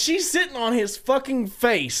 and she's sitting on his fucking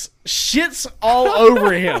face. Shit's all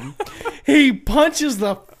over him. He punches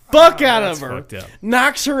the fuck out of That's her. fucked up.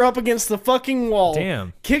 Knocks her up against the fucking wall.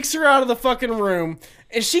 Damn. Kicks her out of the fucking room.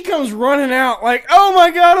 And she comes running out like, oh my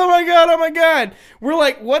God, oh my God, oh my God. We're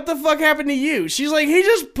like, what the fuck happened to you? She's like, he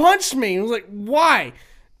just punched me. I was like, why?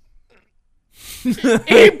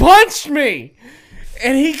 He punched me.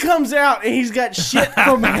 And he comes out and he's got shit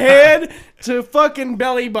from head to fucking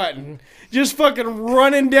belly button. Just fucking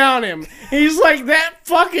running down him. He's like, that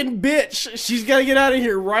fucking bitch. She's got to get out of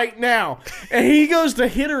here right now. And he goes to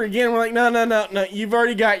hit her again. We're like, no. You've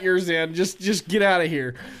already got yours in. Just get out of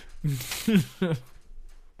here.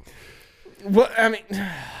 What I mean,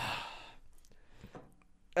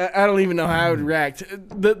 I don't even know how I would react.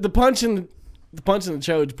 The punch in the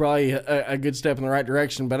chode's probably a good step in the right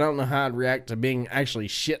direction, but I don't know how I'd react to being actually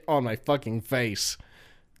shit on my fucking face.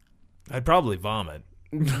 I'd probably vomit.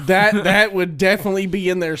 That would definitely be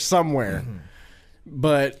in there somewhere.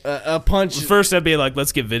 But a punch. First, I'd be like,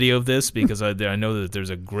 let's get video of this because I know that there's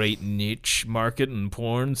a great niche market in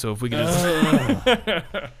porn. So if we could just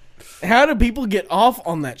How do people get off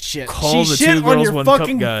on that shit? Call she the shit Two on Girls, your One Cup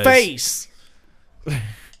fucking guys. face.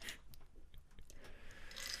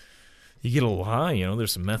 you get a little high,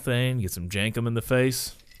 there's some methane, you get some jankum in the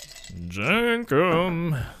face.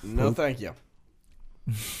 Jankum. No, thank you.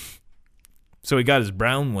 So he got his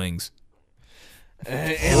brown wings.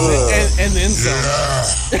 And then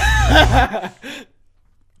some.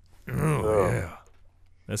 Oh, yeah.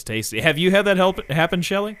 That's tasty. Have you had that happen,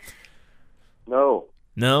 Shelley? No,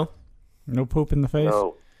 No? No poop in the face.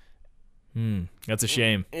 no. That's a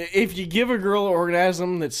shame. If you give a girl an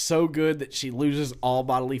orgasm that's so good that she loses all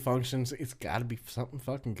bodily functions, it's got to be something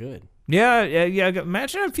fucking good. Yeah.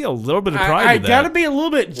 Imagine I'd feel a little bit of pride I with that. got to be a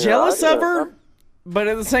little bit jealous I of get her, it. but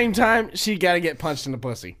at the same time, she got to get punched in the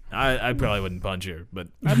pussy. I probably wouldn't punch her, but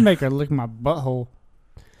I'd make her lick my butthole.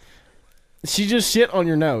 She just shit on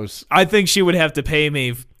your nose. I think she would have to pay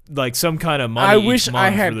me like some kind of money. I each wish I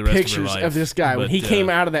month had for the rest pictures of, her of life. this guy when But, he came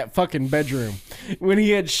out of that fucking bedroom. When he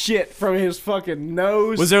had shit from his fucking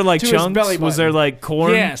nose. Was there like to his belly chunks? button. Was there like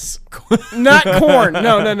corn? Yes. Not corn.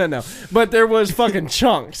 No. But there was fucking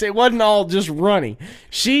chunks. It wasn't all just runny.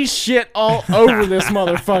 She shit all over this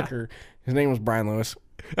motherfucker. His name was Brian Lewis.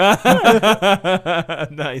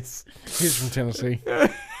 Nice. He's from Tennessee.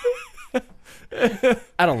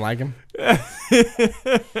 I don't like him.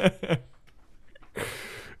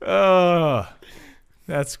 Oh,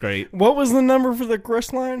 that's great. What was the number for the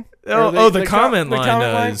request line? The comment line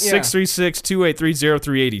comment is Yeah.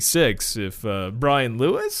 636-283-0386. If Brian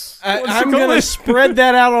Lewis wants to I'm call going to in. spread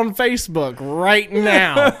that out on Facebook right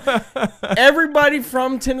now. Everybody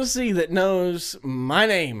from Tennessee that knows my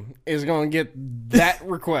name is going to get that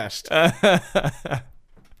request.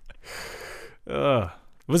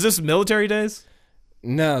 Was this military days?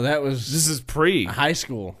 No, that was This is pre. high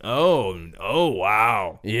school. Oh,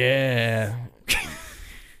 wow. Yeah.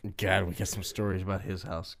 God, we got some stories about his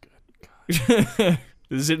house.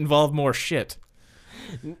 Does it involve more shit?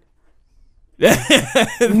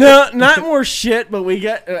 No, not more shit, but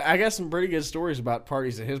I got some pretty good stories about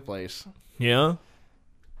parties at his place. Yeah?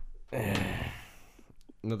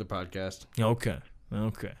 Another podcast. Okay.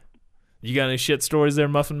 You got any shit stories there,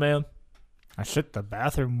 Muffin Man? I shit the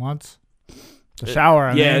bathroom once. The shower.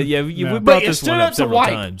 I Yeah, mean. we But brought you this stood one up up to several wipe.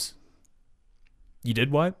 times. You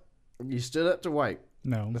did wipe? You stood up to wipe.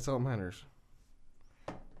 No, That's all that matters.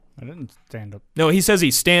 I didn't stand up. No, he says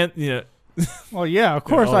he Well, yeah, of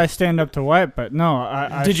course Oh. I stand up to wipe, but no,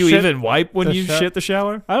 I Did you shit even wipe when the you sho- shit the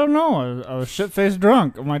shower? I don't know. I was shit-faced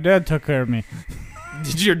drunk. My dad took care of me.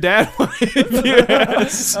 Did your dad wipe your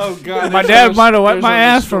ass? Oh, God. My dad might have wiped my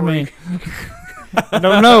ass for me. I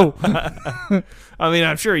don't know. I mean,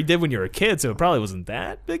 I'm sure he did when you were a kid, so it probably wasn't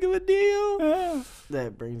that big of a deal.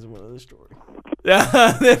 That brings him another story.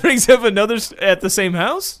 That brings up another at the same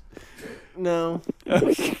house? No.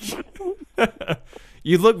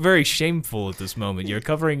 You look very shameful at this moment. You're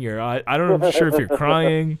covering your eye. I don't know sure if you're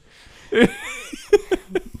crying.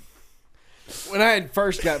 When I had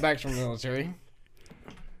first got back from the military,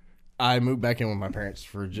 I moved back in with my parents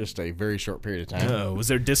for just a very short period of time. Was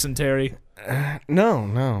there dysentery?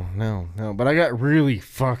 No. But I got really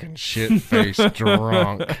fucking shit-faced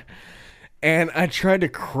drunk. And I tried to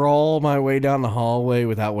crawl my way down the hallway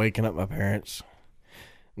without waking up my parents.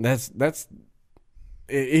 That's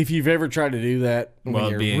if you've ever tried to do that Well, when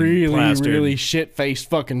you're being really, plastered. really shit-faced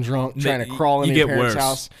fucking drunk trying to crawl you into your get parents' worse.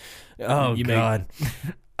 house. Oh, You make- God.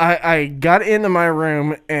 I got into my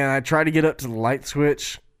room and I tried to get up to the light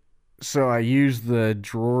switch. So I used the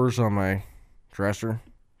drawers on my dresser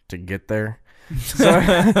to get there.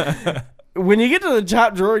 So when you get to the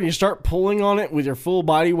top drawer and you start pulling on it with your full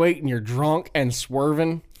body weight and you're drunk and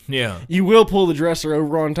swerving, Yeah. you will pull the dresser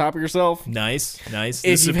over on top of yourself. Nice. If This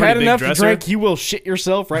is a you've pretty had big enough to dresser. drink, you will shit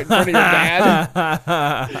yourself right in front of your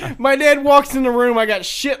dad. My dad walks in the room. I got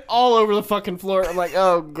shit all over the fucking floor. I'm like,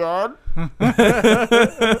 oh, God.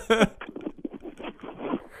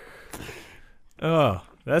 Oh,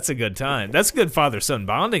 that's a good time. That's a good father-son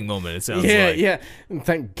bonding moment, it sounds Yeah, like. yeah. And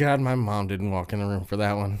thank God my mom didn't walk in the room for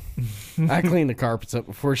that one. I cleaned the carpets up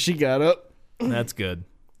before she got up. That's good.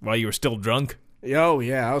 While you were still drunk? Oh,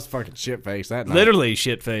 yeah. I was fucking shit-faced that night. Literally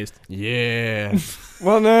shit-faced. Yeah.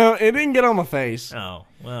 Well, no, it didn't get on my face. Oh,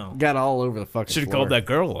 well. Got all over the fucking Should have floor. called that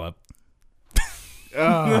girl up.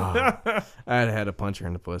 Oh, I'd had to punch her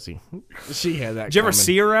in the pussy. She had that Did you ever coming.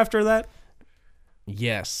 see her after that?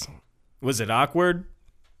 Yes. Was it awkward?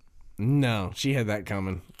 No, she had that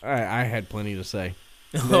coming. I had plenty to say.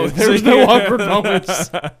 Oh, There was no awkward moments.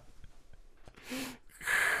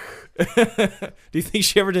 Do you think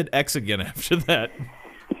she ever did X again after that?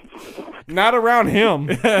 Not around him.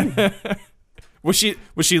 Was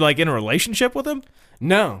she like in a relationship with him?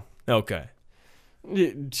 No. Okay.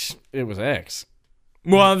 It was X.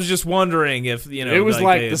 Well, I was just wondering if, you know, It was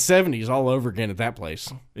like they- the 70s all over again at that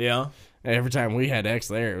place. Yeah. Every time we had X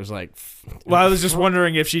there, it was like... Well, I was just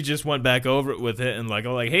wondering if she just went back over it with it and like,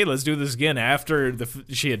 hey, let's do this again after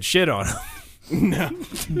she had shit on him.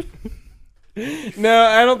 No,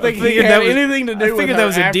 I don't think he had anything to do with I figured her that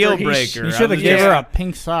was a after deal he breaker. You should have gave her a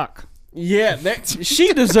pink sock. Yeah,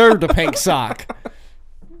 she deserved a pink sock.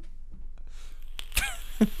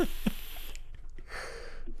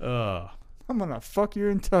 I'm gonna fuck your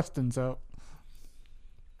intestines out.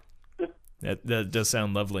 That does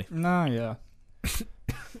sound lovely. Nah, yeah.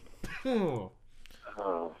 Oh.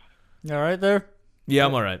 You all right there? Yeah,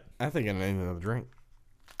 I'm all right. I think I need another drink.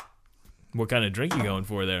 What kind of drink you going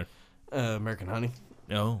for there? American honey.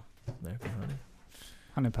 Oh, American honey.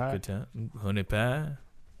 Honey pie. Good time. Honey pie.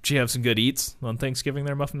 Did you have some good eats on Thanksgiving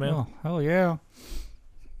there, Muffin Man? Oh, hell yeah.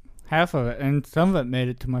 Half of it, and some of it made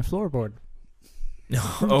it to my floorboard.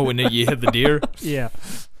 Oh, and then you hit the deer? Yeah.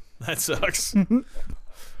 That sucks.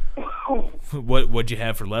 What'd you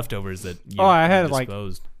have for leftovers that you I had, like,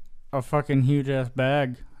 disposed? A fucking huge ass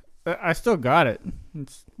bag. I still got it,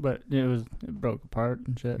 but it broke apart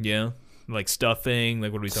and shit. Yeah, like stuffing.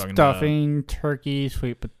 Like what are we talking about? Stuffing, turkey,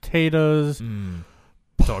 sweet potatoes,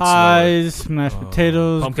 Talk pies, mashed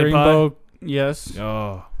potatoes, pumpkin green pie? bowl, yes,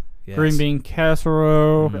 Oh, yes. green bean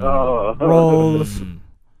casserole, Oh. rolls, Mm,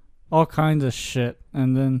 all kinds of shit,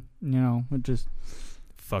 and then it just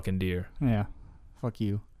fucking deer. fuck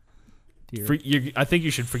you, dear. I think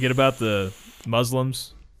you should forget about the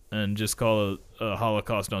Muslims and just call it a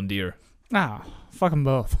Holocaust on deer. Fuck them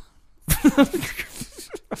both.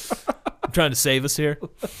 I'm trying to save us here.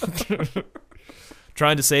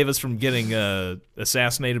 Trying to save us from getting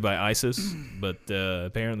assassinated by ISIS, but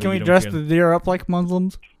apparently Can we don't dress care. the deer up like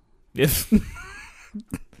Muslims? If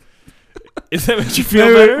Is that what you feel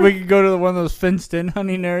Maybe better? we could go to one of those fenced-in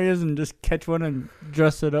hunting areas and just catch one and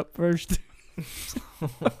dress it up first.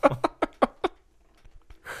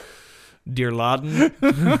 Dear Laden.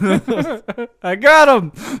 I got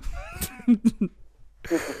him.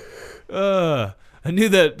 I knew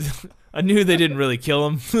they didn't really kill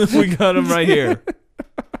him. We got him right here.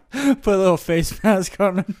 Put a little face mask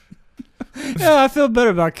on him. Yeah, I feel better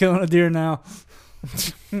about killing a deer now.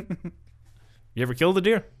 You ever killed a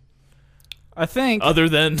deer? I think. Other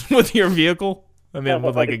than with your vehicle? I mean,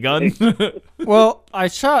 with like a gun? Well, I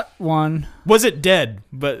shot one Was it dead?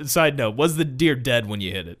 But side note, was the deer dead when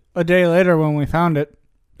you hit it? a day later when we found it.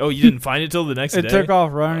 Oh, you didn't find it till the next It day? took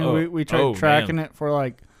off running. Oh. We tried Oh, tracking man. it for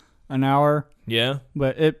like an hour, Yeah?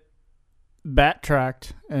 but it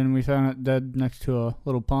backtracked and we found it dead next to a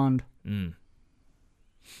little pond. Mm.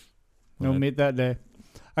 No Well, meat that day.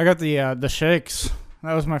 I got the shakes.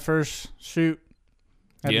 That was my first shoot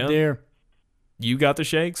at Yeah? the deer. You got the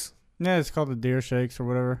shakes? Yeah, it's called the deer shakes or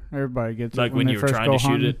whatever. Everybody gets Like it when they you were first trying go to shoot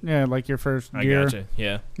hunting. it? Yeah, like your first I deer. gotcha.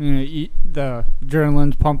 Yeah. The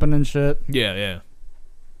adrenaline's pumping and shit. Yeah, yeah.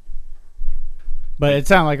 But it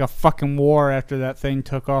sounded like a fucking war after that thing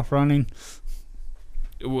took off running.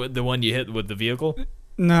 The one you hit with the vehicle?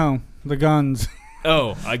 No, the guns.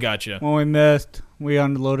 Oh, I gotcha. When we missed, we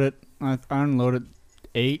unloaded. I unloaded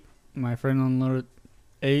 8. My friend unloaded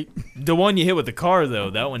 8. The one you hit with the car,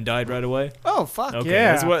 though, that one died right away? Oh, fuck Okay,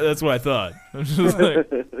 yeah. that's what I thought. I was just like,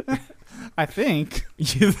 I think.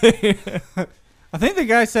 you think? I think the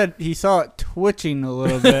guy said he saw it twitching a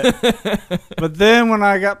little bit. But then when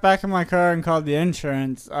I got back in my car and called the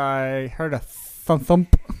insurance, I heard a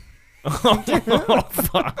thump. Oh,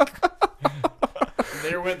 fuck.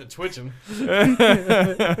 There went the twitching.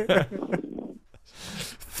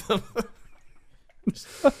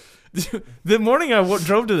 The morning I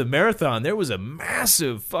drove to the marathon, there was a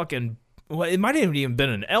massive fucking... Well, it might have even been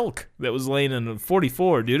an elk that was laying in a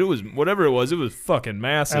 44, dude. It was... Whatever it was fucking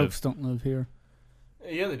massive. Elks don't live here.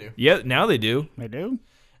 Yeah, they do. Yeah, now they do. They do?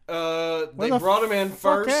 They the brought him in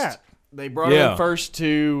fuck first. at? They brought him Yeah. in first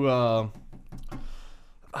to.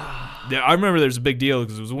 Yeah, I remember there's a big deal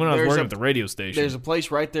because it was when I was There's working a- at the radio station. There's a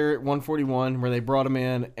place right there at 141 where they brought him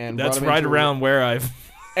in, and That's brought him right into around where I've...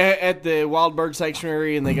 at the Wild Bird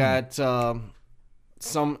Sanctuary, and they got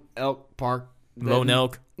some elk park. Lone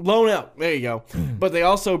elk. Lone elk. There you go. But they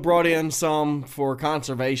also brought in some for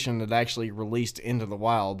conservation that actually released into the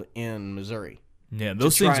wild in Missouri. Yeah, to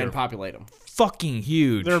those try things and are populate them. fucking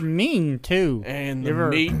huge. They're mean too. And the You ever-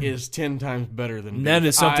 meat is 10 times better than That beef.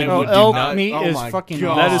 is something I you would do elk not- meat oh is my fucking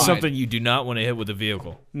God. That is God. something you do not want to hit with a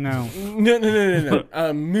vehicle. No. No.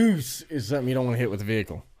 A moose is something you don't want to hit with a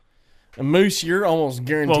vehicle. A moose, you're almost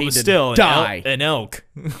guaranteed Well, but to still, die. an elk.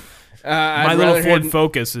 I'd My little rather Ford hit-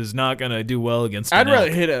 Focus is not going to do well against I'd an rather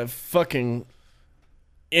elk. hit a fucking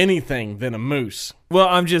anything than a moose. Well,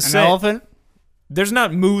 I'm just An saying. elephant? There's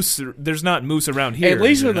not moose around here. At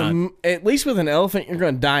least They're with not. at least with an elephant, you're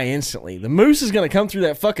going to die instantly. The moose is going to come through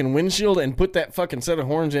that fucking windshield and put that fucking set of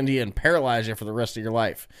horns into you and paralyze you for the rest of your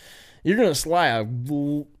life. You're going to slide a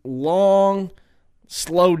long,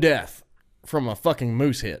 slow death from a fucking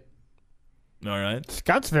moose hit. All right.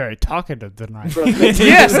 Scott's very talkative tonight.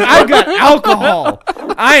 Yes, I've got alcohol.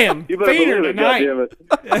 I am You better feeder believe it,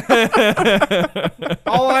 tonight. goddammit.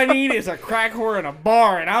 All I need is a crack whore and a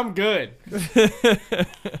bar, and I'm good.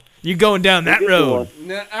 You going down that road?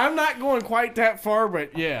 No, I'm not going quite that far,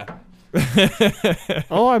 but yeah.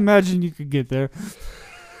 Oh, I imagine you could get there.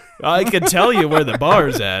 I could tell you where the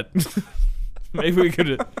bar's at. Maybe we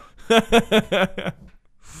could.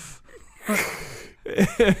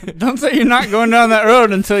 Don't say you're not going down that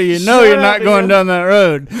road until you know you're not going down that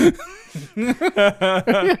road.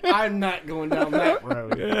 I'm not going down that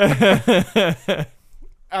road.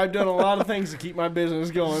 I've done a lot of things to keep my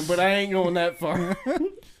business going, but I ain't going that far.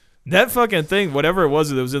 That fucking thing, whatever it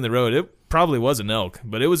was that was in the road, it probably was an elk,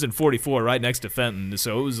 but it was in 44 right next to Fenton,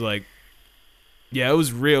 so it was like, yeah, it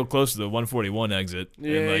was real close to the 141 exit.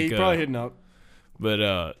 Yeah, And, like, he probably hit up.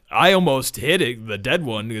 But I almost hit it, the dead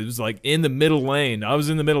one. It was like in the middle lane. I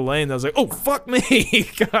was in the middle lane. I was like, oh, fuck me.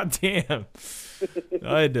 God damn.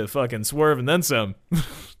 I had to fucking swerve and then some.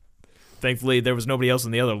 Thankfully, there was nobody else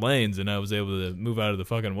in the other lanes, and I was able to move out of the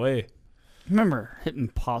fucking way. I remember hitting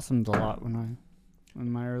possums a lot in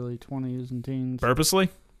my early 20s and teens. Purposely?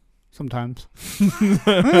 Sometimes.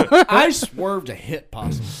 I swerved to hit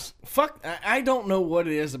possums. Fuck, I don't know what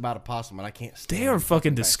it is about a possum, but I can't stand They are them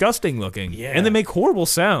fucking things. disgusting looking. Yeah. And they make horrible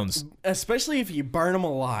sounds. Especially if you burn them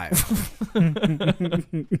alive. I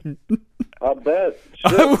bet.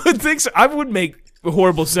 I would think so. I would make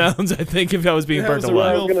horrible sounds, I think, if I was being That burnt was a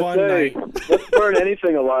alive. I was real gonna fun say, night. let's burn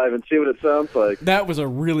anything alive and see what it sounds like. That was a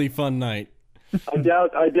really fun night. I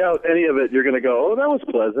doubt any of it. You're gonna go, oh, that was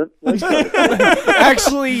pleasant. Like,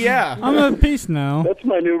 Actually, yeah. I'm at peace now. that's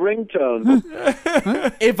my new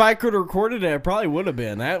ringtone. If I could have recorded it, I probably would have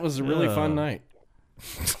been. That was a really fun night.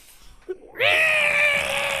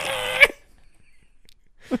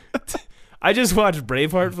 I just watched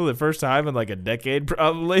Braveheart for the first time in like a decade,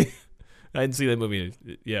 probably. I didn't see that movie.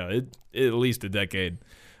 At least a decade.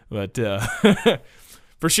 But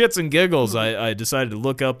for shits and giggles, I decided to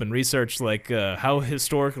look up and research like how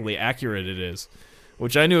historically accurate it is,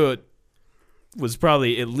 which I knew it was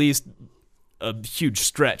probably at least a huge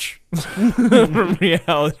stretch from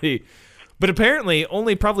reality. But apparently,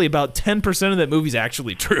 only probably about 10% of that movie's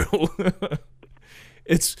actually true.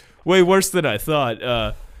 It's way worse than I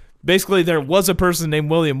thought. Basically, there was a person named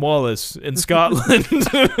William Wallace in Scotland.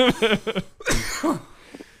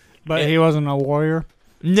 But he wasn't a warrior.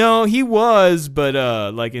 No, he was, but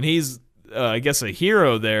and he's I guess a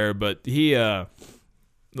hero there, but he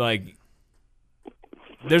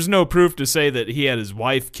there's no proof to say that he had his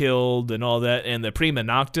wife killed and all that, and the prima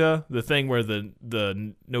nocta, the thing where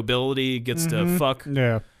the nobility gets to fuck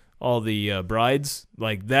Yeah. all the brides,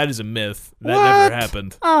 like that is a myth. That What? never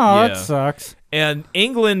happened. Oh, Yeah. that sucks. And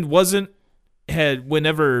England whenever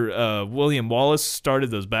William Wallace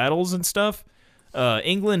started those battles and stuff,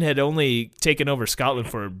 England had only taken over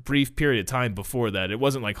Scotland for a brief period of time before that. It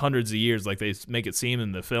wasn't like hundreds of years like they make it seem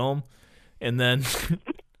in the film. And then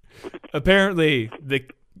apparently the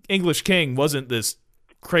English king wasn't this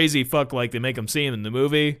crazy fuck like they make him seem in the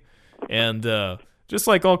movie. And just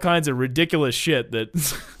like all kinds of ridiculous shit that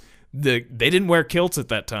they didn't wear kilts at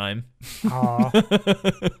that time. Aw.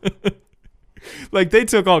 Like, they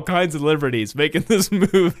took all kinds of liberties making this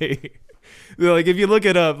movie. Like, if you look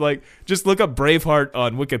it up, like, just look up Braveheart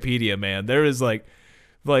on Wikipedia, man. There is, like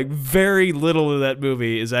very little of that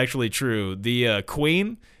movie is actually true. The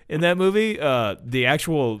Queen in that movie, the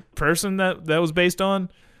actual person that was based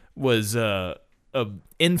on was a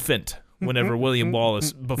infant whenever William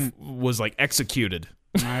Wallace was, like, executed.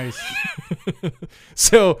 Nice.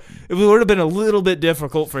 So, it would have been a little bit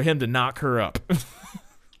difficult for him to knock her up.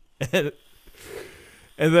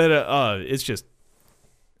 And then it's just,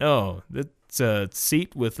 it's a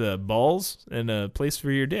seat with balls and a place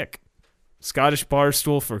for your dick. Scottish bar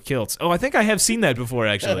stool for kilts. Oh, I think I have seen that before,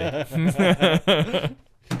 actually.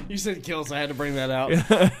 You said kills. I had to bring that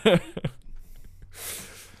out.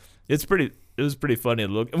 It's pretty was pretty funny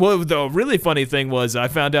to look. Well, the really funny thing was I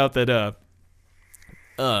found out that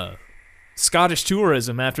Scottish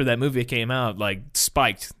tourism after that movie came out like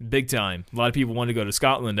spiked big time. A lot of people wanted to go to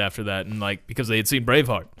Scotland after that, and like because they had seen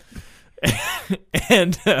Braveheart.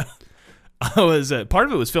 And I was part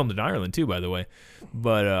of it was filmed in Ireland too, by the way.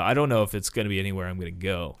 But I don't know if it's going to be anywhere I'm going to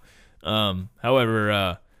go.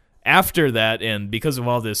 However, after that, and because of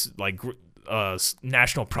all this like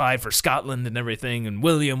national pride for Scotland and everything, and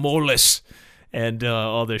William Wallace and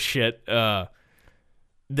all this shit,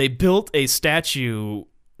 they built a statue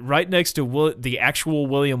right next to the actual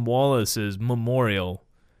William Wallace's memorial.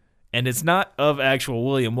 And it's not of actual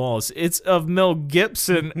William Wallace. It's of Mel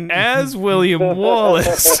Gibson as William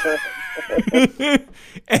Wallace. and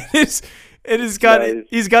he's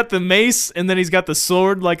got the mace, and then he's got the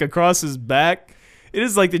sword like across his back. It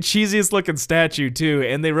is like the cheesiest looking statue too.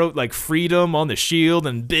 And they wrote like freedom on the shield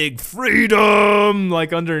and big freedom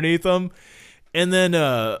like underneath them. And then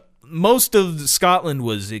most of Scotland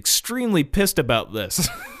was extremely pissed about this.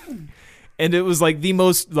 And it was like the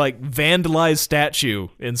most like vandalized statue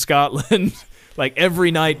in Scotland. Like every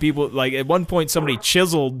night people, like at one point somebody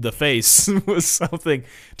chiseled the face with something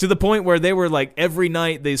to the point where they were like every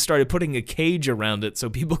night they started putting a cage around it so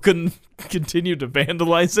people couldn't continue to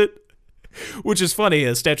vandalize it. Which is funny,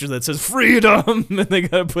 a statue that says freedom and they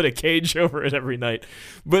gotta put a cage over it every night.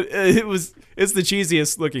 But it's the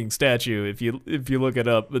cheesiest looking statue if you look it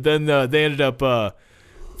up. But then they ended up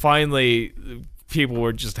finally people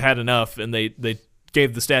were just had enough, and they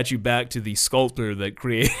gave the statue back to the sculptor that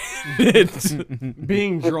created it.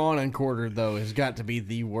 Being drawn and quartered, though, has got to be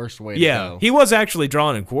the worst way to go. Yeah, he was actually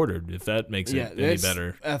drawn and quartered, if that makes it any it's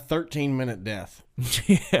better. A 13-minute death.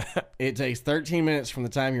 Yeah. It takes 13 minutes from the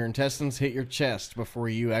time your intestines hit your chest before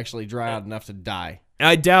you actually dry out enough to die.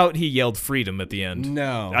 I doubt he yelled freedom at the end.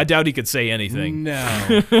 No. I doubt he could say anything.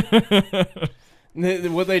 No.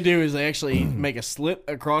 What they do is they actually make a slit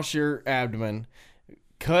across your abdomen,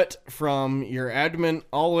 cut from your abdomen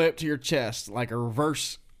all the way up to your chest, like a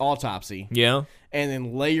reverse autopsy. Yeah. And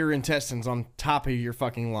then lay your intestines on top of your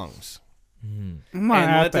fucking lungs. I might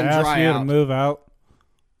And have let to them ask dry you out. to move out.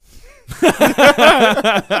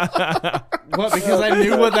 What, because I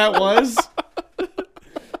knew what that was?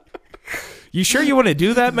 You sure you want to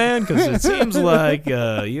do that, man? Because it seems like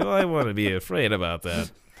you might want to be afraid about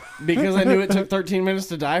that. Because I knew it took 13 minutes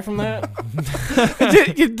to die from that?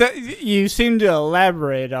 You seem to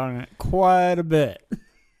elaborate on it quite a bit.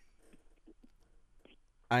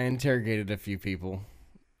 I interrogated a few people.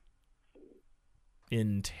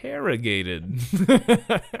 Interrogated.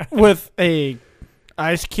 With a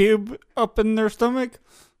ice cube up in their stomach?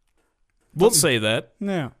 We'll say that.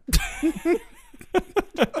 No.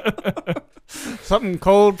 Something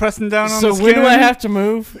cold pressing down on So the skin? when do I have to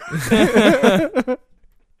move?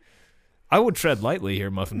 I would tread lightly here,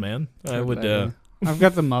 Muffin Man. I would. I've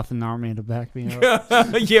got the Muffin Army to back me up.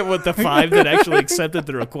 Yeah, with the 5 that actually accepted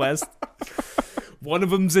the request. One of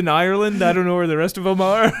them's in Ireland. I don't know where the rest of them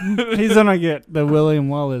are. He's gonna get the William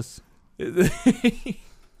Wallace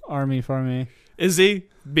Army for me. Is he?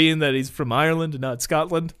 Being that he's from Ireland and not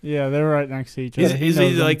Scotland? Yeah, they're right next to each other. Is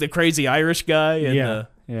he like the crazy Irish guy? And, Yeah,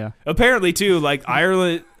 yeah. apparently, too, like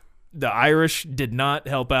Ireland, the Irish did not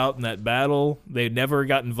help out in that battle. They never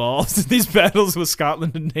got involved in these battles with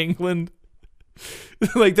Scotland and England.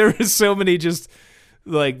 Like, there were so many just,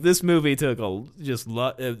 like, this movie took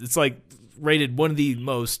it's like rated one of the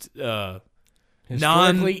most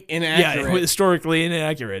Historically inaccurate. Yeah, historically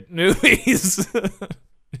inaccurate movies.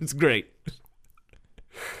 It's great.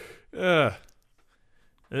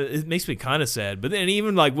 It makes me kind of sad. But then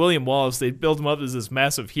even like William Wallace, they built him up as this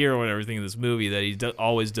massive hero and everything in this movie that he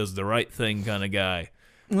always does the right thing kind of guy.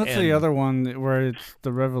 What's the other one where it's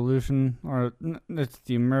the Revolution, or it's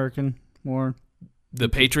the American War? The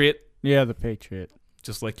Patriot? Yeah, the Patriot.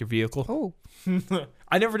 Just like your vehicle? Oh.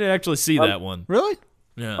 I never did actually see that one. Really?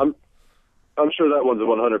 Yeah. I'm sure that one's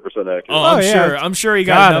 100% accurate. Oh, I'm yeah, sure. it's I'm sure he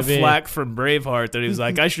got gotta enough be. flack from Braveheart that he was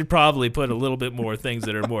like, I should probably put a little bit more things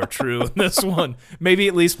that are more true in this one. Maybe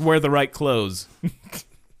at least wear the right clothes.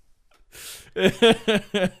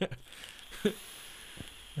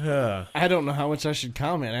 I don't know how much I should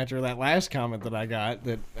comment after that last comment that I got,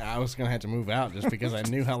 that I was going to have to move out just because I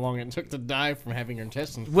knew how long it took to die from having your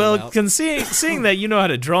intestines pulled Well, out. seeing that you know how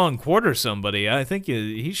to draw and quarter somebody, I think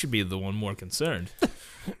he should be the one more concerned.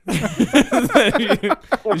 Well,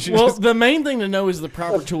 the main thing to know is the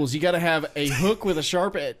proper tools. You got to have a hook with a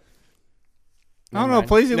sharp edge. I don't know.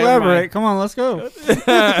 Please elaborate. Come on, let's go.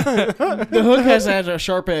 The hook has to have a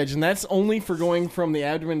sharp edge, and that's only for going from the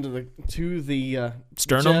abdomen to the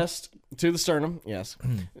Sternum? chest to the sternum. Yes.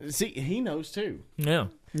 See, he knows too. Yeah.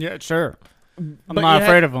 Yeah, sure. I'm But not you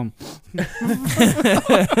afraid of them.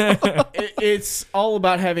 It's all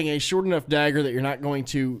about having a short enough dagger that you're not going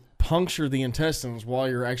to puncture the intestines while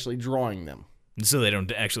you're actually drawing them. So they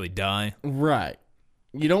don't actually die. Right.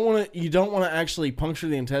 You don't want to actually puncture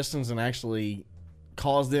the intestines and actually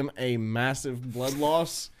cause them a massive blood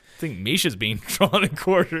loss. I think Misha's being drawn and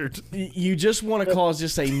quartered. You just want to cause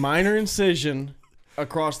just a minor incision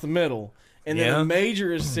across the middle and then Yeah. a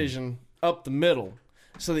major incision up the middle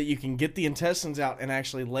so that you can get the intestines out and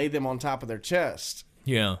actually lay them on top of their chest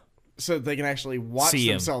Yeah. so that they can actually watch See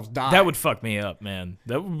 'em. themselves die. That would fuck me up, man.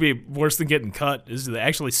 That would be worse than getting cut, is to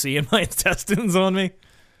actually seeing my intestines on me.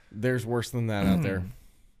 There's worse than that out there.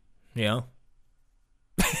 Yeah.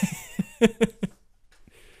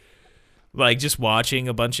 Like just watching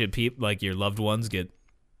a bunch of people, like your loved ones, get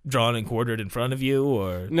drawn and quartered in front of you,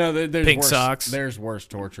 or No, there's Pink worse, socks. There's worse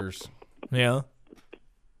tortures. yeah.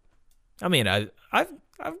 I mean, I've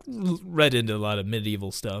read into a lot of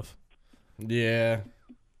medieval stuff. Yeah.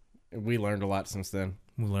 We learned a lot since then.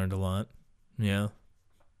 We learned a lot. Yeah.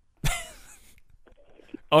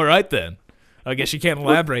 All right then. I guess you can't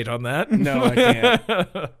elaborate on that. No, I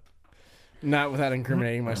can't. Not without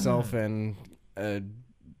incriminating myself and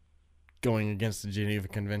going against the Geneva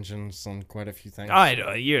Conventions on quite a few things. I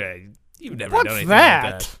know you've never What's done anything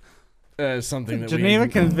that? like that. Something that Geneva we,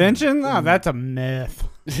 Convention? Oh, that's a myth.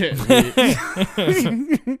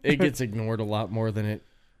 it gets ignored a lot more than it's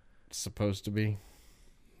supposed to be.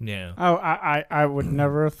 Yeah. Oh, I would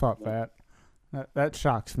never have thought that. That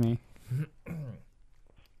shocks me.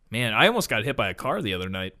 Man, I almost got hit by a car the other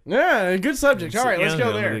night. Yeah, good subject. All right, let's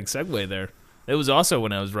go there. Big segue there. It was also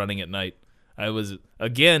when I was running at night. I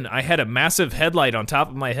had a massive headlight on top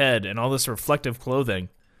of my head and all this reflective clothing.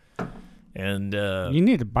 And You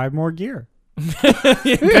need to buy more gear.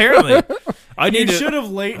 apparently, I You need to. should have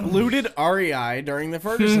looted REI during the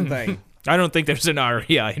Ferguson thing. I don't think there's an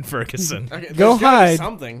REI in Ferguson. Okay, Go there's gotta be hide.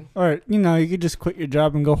 something. Or, you could just quit your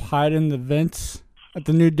job and go hide in the vents at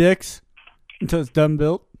the new Dick's until it's done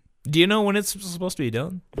built. Do you know when it's supposed to be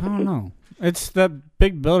done? I don't know. It's that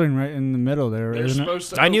big building right in the middle there, They're isn't it? supposed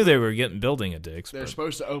to I knew open- they were getting building at Dick's. They're But,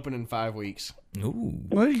 supposed to open in 5 weeks. ooh.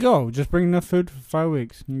 Well, there you go. Just bring enough food for 5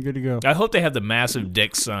 weeks. And you're good to go. I hope they have the massive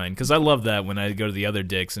Dick's sign, because I love that when I go to the other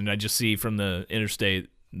Dick's and I just see from the interstate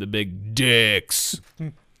the big Dick's.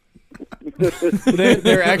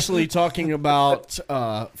 They're actually talking about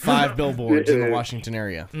 5 billboards in the Washington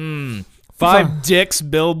area. 5 Dick's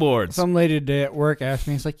billboards. Some lady today at work asked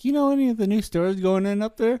me, "It's like, you know any of the new stores going in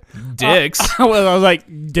up there?" Dick's. Well, I was like,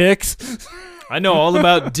 "Dick's." I know all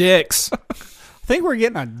about Dick's. I think we're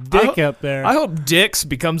getting a dick up there. I hope Dick's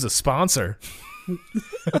becomes a sponsor.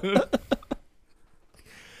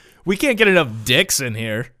 We can't get enough dicks in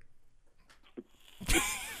here.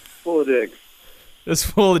 Full of dicks. It's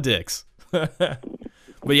full of dicks.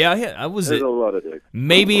 But yeah, I was There's a lot of dicks.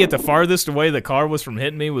 maybe at the farthest away the car was from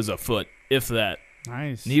hitting me was a foot, if that.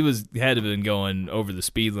 Nice. He had to have been going over the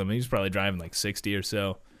speed limit. He was probably driving like 60 or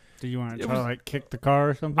so. Do you want to try to like kick the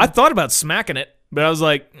car or something? I thought about smacking it, but I was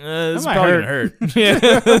like, this is might probably gonna hurt.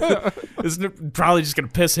 Yeah, it's probably just gonna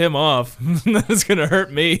piss him off. It's gonna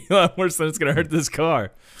hurt me a lot worse than it's gonna hurt this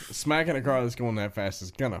car. Smacking a car that's going that fast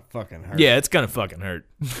is gonna fucking hurt. Yeah, it's gonna fucking hurt.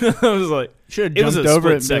 I was like, should it have was jumped a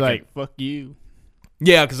over it split and be second. like, "Fuck you."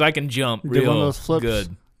 Yeah, because I can jump Did real one of those flips.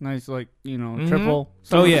 good. Nice, like triple.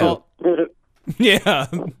 Oh, yeah. somersault, Yeah,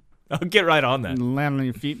 I'll get right on that. and land on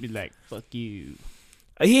your feet and be like, "Fuck you."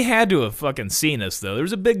 He had to have fucking seen us though. There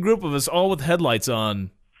was a big group of us all with headlights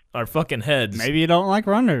on our fucking heads. Maybe you don't like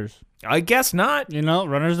runners. I guess not.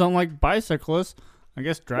 Runners don't like bicyclists. I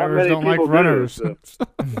guess Not drivers many don't like people do, runners. so.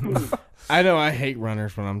 I know I hate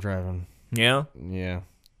runners when I'm driving. Yeah, Yeah.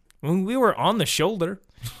 when we were on the shoulder.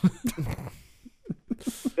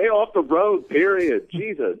 Stay off the road, period.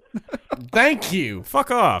 Jesus. Thank you.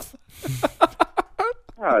 Fuck off.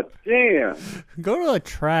 God damn. Go to a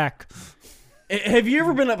track. Have you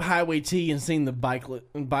ever been up Highway T and seen the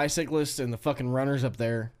bicyclists and the fucking runners up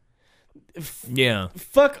there? Yeah.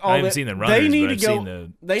 Fuck all I haven't that. seen the runners, They need but to I've go. seen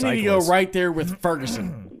the They need to go cyclists. right there with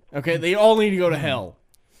Ferguson. Okay, they all need to go to hell.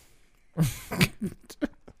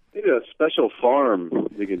 Need a special farm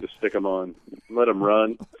you can just stick them on. Let them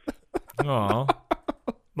run. Aw.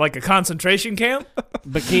 Like a concentration camp?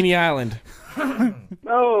 Bikini Island.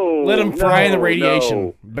 No. Let them fry in the no,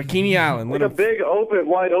 radiation. no. Bikini Island. Like Let a 'em- big open,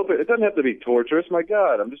 wide open. It doesn't have to be torturous. My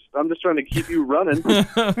God, I'm just trying to keep you running.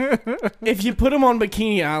 If you put them on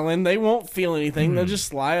Bikini Island, they won't feel anything. They'll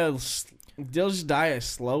just they'll just die a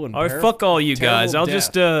slow and Or fuck all you terrible guys. I'll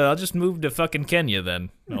death. just move to fucking Kenya then.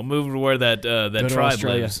 I'll move to where that Go to tribe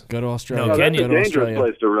Australia. lives. Go to Australia. No, Oh, that's Kenya. a Go to dangerous Australia.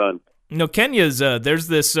 place to run. No, Kenya's there's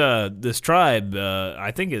this tribe.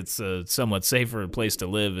 I think it's a somewhat safer place to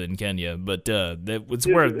live in Kenya, but it's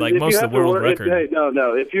where like If most you of have the to world word- record. Hey,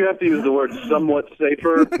 no. If you have to use the word somewhat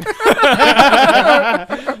safer,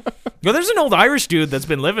 Well, there's an old Irish dude that's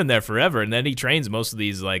been living there forever, and then he trains most of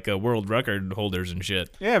these like world record holders and shit.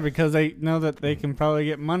 Yeah, because they know that they can probably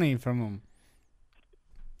get money from them.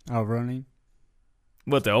 Oh, running.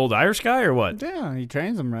 What, the old Irish guy or what? Yeah, he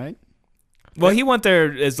trains them, right? Well, he went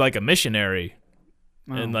there as like a missionary,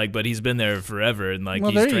 and Oh. like, but he's been there forever, and like well,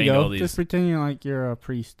 he's there you trained go. all these. Just pretending like you're a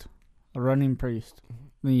priest, a running priest.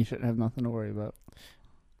 Then you shouldn't have nothing to worry about.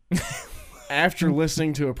 After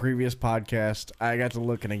listening to a previous podcast, I got to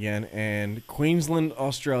looking again, and Queensland,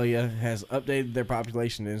 Australia has updated their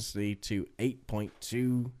population density to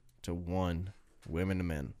 8.2 to 1 women to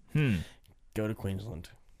men. Go to Queensland.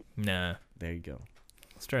 Nah, There you go.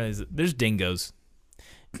 Australia's there's dingoes.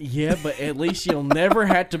 Yeah, but at least you'll never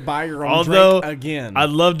have to buy your own Although, drink again. I'd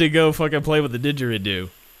love to go fucking play with the didgeridoo.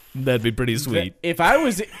 That'd be pretty sweet. If I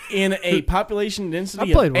was in a population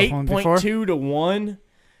density I played of with one before. 8.2 to 1,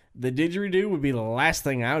 the didgeridoo would be the last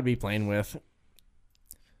thing I would be playing with.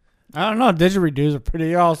 I don't know. Didgeridoos are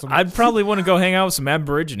pretty awesome. I'd probably want to go hang out with some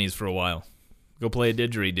Aborigines for a while. Go play a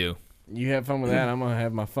didgeridoo. You have fun with that, I'm going to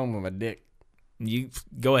have my fun with my dick. You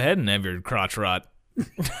go ahead and have your crotch rot.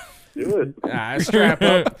 do it. I strap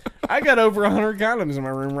up. I got over 100 condoms in my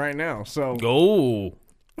room right now, so Go.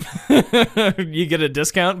 You get a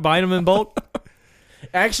discount buying them in bulk?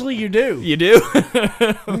 actually you do. You do?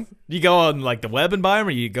 You go on like the web and buy them,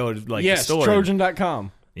 or you go to like Yes, the store?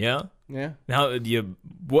 Trojan.com. Yeah. Yeah. Now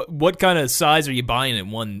what kind of size are you buying in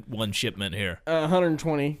one shipment here?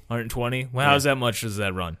 120. 120. Well, how's that much does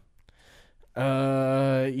that run?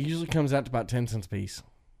 Usually comes out to about 10 cents a piece.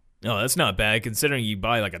 No, that's not bad considering you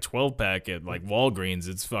buy like a 12 pack at like Walgreens.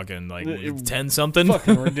 It's fucking like 10 something.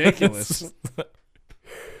 Fucking ridiculous.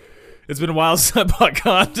 It's been a while since I bought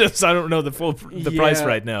condoms. I don't know the price Yeah,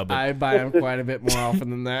 right now, but I buy them quite a bit more often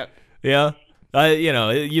than that. yeah,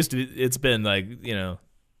 it's been like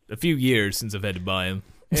a few years since I've had to buy them.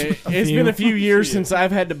 It's been a few years since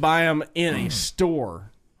I've had to buy them in a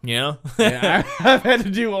store. Yeah, Yeah, I've had to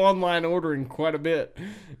do online ordering quite a bit.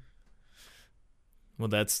 well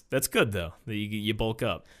that's good though that you bulk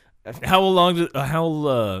up. How long?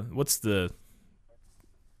 What's the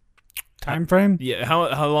Time frame? yeah?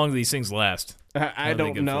 How long do these things last? I are they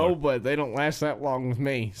don't good know, for? but they don't last that long with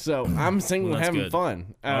me. So I'm single Well, and that's having good.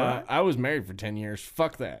 fun. right. I was married for 10 years.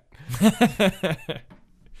 Fuck that.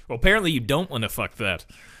 Well, apparently you don't want to fuck that.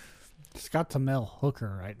 It's got some Mel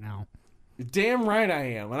Hooker right now. Damn right I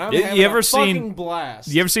am. And I'm You having ever a seen- fucking blast.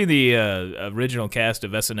 You ever seen the original cast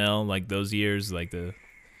of SNL, like those years, like the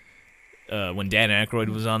when Dan Aykroyd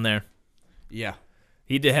was on there? Yeah.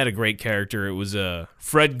 He had a great character. It was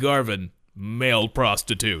Fred Garvin, male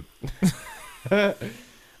prostitute.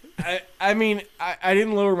 I mean, I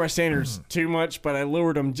didn't lower my standards too much, but I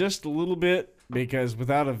lowered them just a little bit because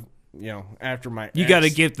after my You ex- got to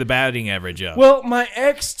get the batting average up. Well, my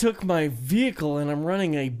ex took my vehicle, and I'm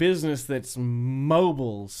running a business that's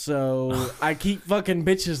mobile, so I keep fucking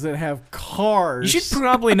bitches that have cars. You should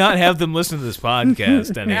probably not have them listen to this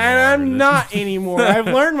podcast anymore. and I'm not anymore. I've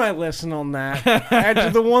learned my lesson on that.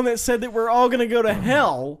 After the one that said that we're all going to go to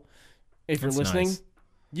hell. If you're That's listening, nice.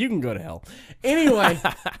 you can go to hell. Anyway,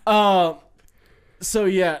 so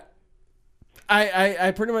yeah,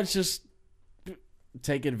 I pretty much just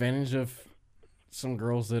take advantage of some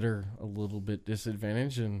girls that are a little bit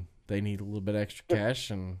disadvantaged and they need a little bit extra cash,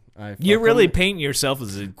 and I You're fuck really them. painting yourself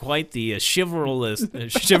as quite the chivalrous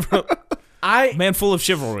I man full of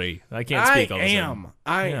chivalry. I can't speak all of a sudden.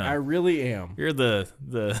 I really am. You're the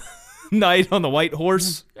knight on the white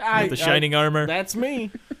horse with the shining armor. That's me.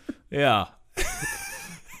 Yeah.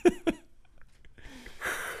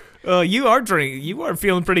 You are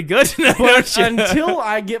feeling pretty good now, But aren't you? until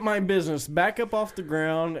I get my business back up off the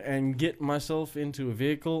ground and get myself into a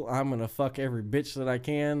vehicle, I'm going to fuck every bitch that I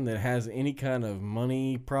can that has any kind of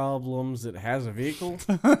money problems that has a vehicle.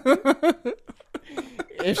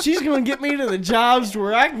 If she's going to get me to the jobs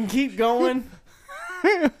where I can keep going,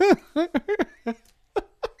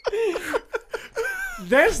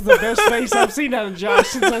 that's the best face I've seen out of Josh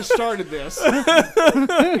since I started this.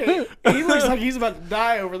 He looks like he's about to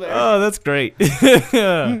die over there. Oh, that's great.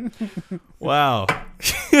 Wow.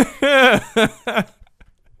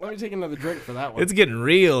 Let me take another drink for that one. It's getting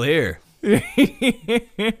real here.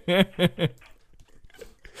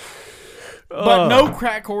 But no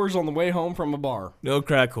crack whores on the way home from a bar. No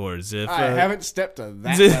crack whores. If, I haven't stepped to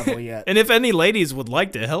that level yet. And if any ladies would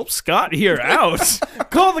like to help Scott here out,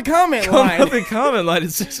 Call the comment come line. up the comment line at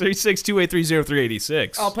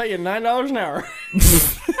 636-283-0386. I'll pay you $9 an hour.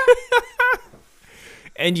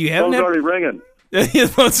 And you haven't Phone's already ringing.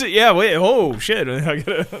 yeah, wait. Oh, shit. I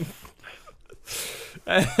gotta...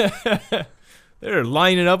 They're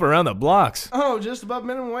lining up around the blocks. Oh, just above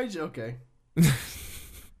minimum wage? Okay.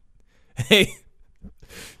 Hey, you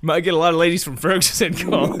might get a lot of ladies from Ferguson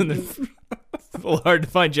calling. It's a little hard to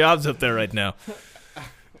find jobs up there right now.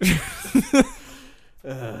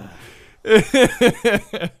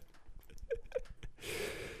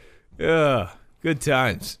 Yeah, good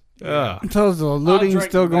times. So is the looting drink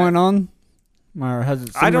still the going on? Or has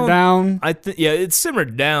it I simmered don't- down? Yeah, it's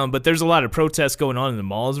simmered down, but there's a lot of protests going on in the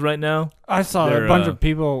malls right now. I saw they're, a bunch of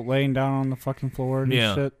people laying down on the fucking floor and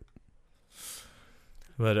Yeah. shit.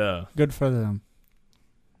 But Good for them.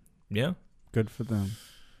 yeah. Good for them.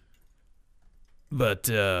 But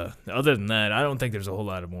other than that, I don't think there's a whole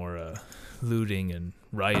lot of more looting and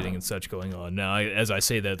rioting and such going on. Now, as I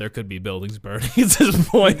say that, there could be buildings burning at this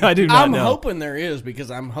point. I do not I'm know. hoping there is,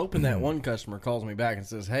 because I'm hoping that one customer calls me back and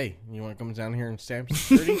says, "Hey, you want to come down here and stamp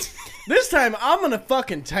some security?" This time, I'm going to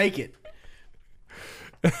fucking take it.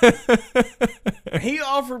 He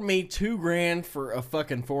offered me $2,000 for a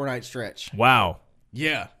fucking 4-night stretch. Wow.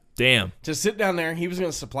 Yeah. Damn. To sit down there, he was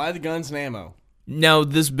going to supply the guns and ammo. Now,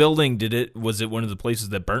 this building, was it one of the places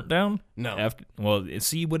that burnt down? No. Well,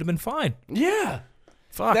 see, it would have been fine. Yeah.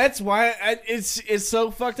 Fuck. That's why it's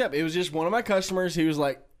so fucked up. It was just one of my customers. He was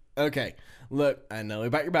like, "Okay, look, I know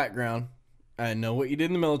about your background. I know what you did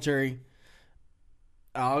in the military.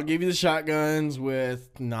 I'll give you the shotguns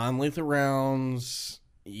with non-lethal rounds.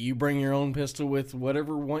 You bring your own pistol with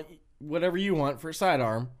whatever you want for a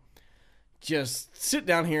sidearm. Just sit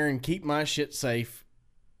down here and keep my shit safe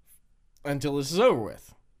until this is over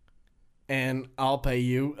with, and I'll pay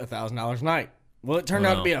you $1,000 a night." Well, it turned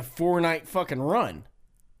out to be a 4-night fucking run.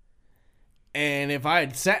 And if I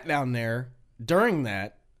had sat down there during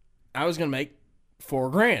that, I was going to make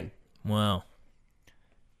 $4,000. Wow.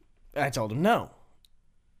 I told him no.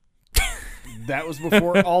 That was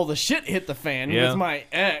before all the shit hit the fan with my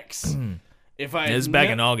ex. If I It was back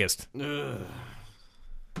in August. Yeah.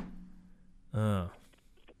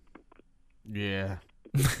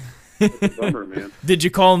 Bummer, man. Did you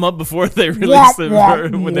call them up before they released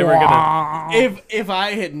when they were gonna? If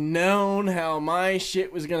I had known how my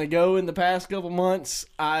shit was going to go in the past couple months,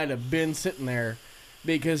 I'd have been sitting there,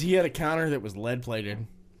 because he had a counter that was lead plated.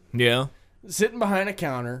 Yeah. Sitting behind a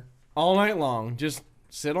counter all night long, just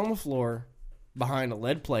sit on the floor behind a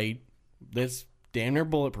lead plate that's damn near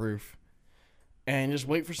bulletproof, and just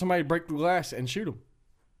wait for somebody to break the glass and shoot them.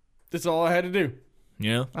 That's all I had to do.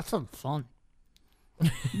 Yeah. That sounds fun.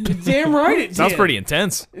 Damn right it Sounds did. pretty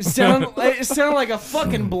intense. It sounded like a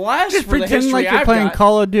fucking blast for the Pretend history like you're I've playing got.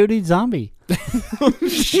 Call of Duty Zombie. For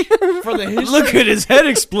the history, Look at his head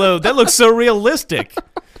explode. That looks so realistic.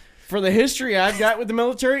 for the history I've got with the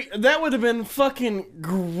military, that would have been fucking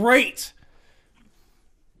great.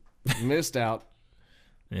 Missed out.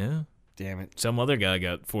 Yeah. Damn it. Some other guy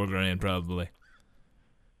got $4,000 probably.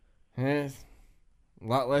 A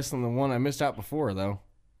lot less than the one I missed out before, though.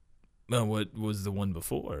 Well, what was the one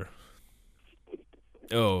before?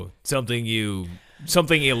 Oh, something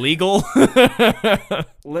illegal?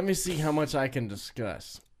 Let me see how much I can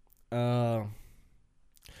discuss. Am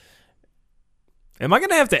I going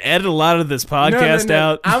to have to edit a lot of this podcast No.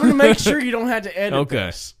 out? I'm going to make sure you don't have to edit Okay.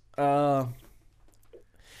 this.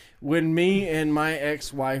 When me and my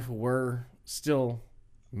ex-wife were still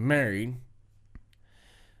married,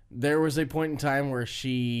 there was a point in time where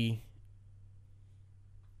she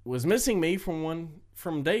was missing me from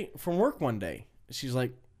work one day. She's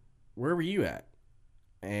like, "Where were you at?"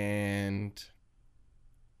 And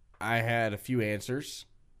I had a few answers.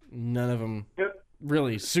 None of them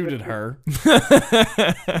really suited her.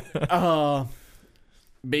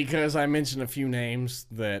 Because I mentioned a few names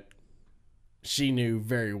that she knew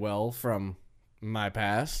very well from my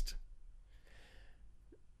past.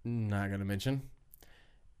 Not going to mention.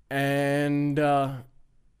 And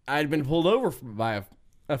I'd been pulled over by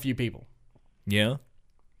a few people. Yeah.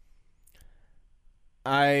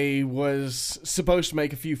 I was supposed to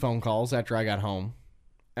make a few phone calls after I got home,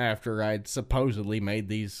 after I'd supposedly made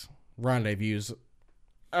these rendezvous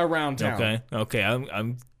around town. Okay.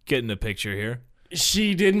 I'm getting a picture here.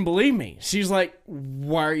 She didn't believe me. She's like,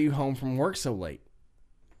 "Why are you home from work so late?"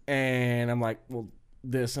 And I'm like, "Well,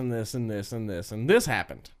 this and this and this and this and this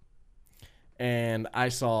happened. And I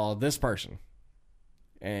saw this person."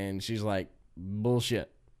 And she's like,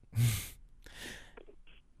 "Bullshit."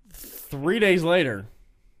 3 days later,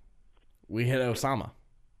 we hit Osama.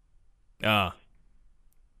 Ah,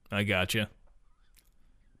 I gotcha.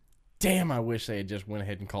 Damn, I wish they had just went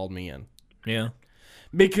ahead and called me in. Yeah.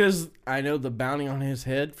 Because I know the bounty on his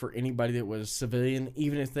head for anybody that was civilian,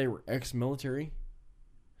 even if they were ex-military,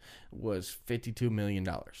 was $52 million.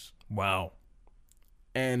 Wow.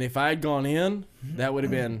 And if I had gone in, that would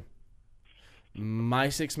have been my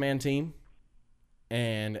 6-man team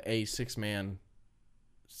and a 6-man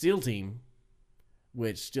SEAL team,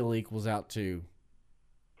 which still equals out to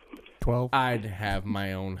 12. I'd have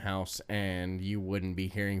my own house, and you wouldn't be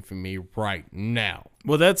hearing from me right now.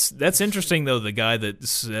 Well, that's interesting though. The guy that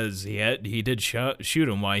says he did shoot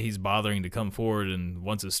him, why he's bothering to come forward and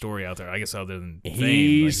wants his story out there. I guess other than fame,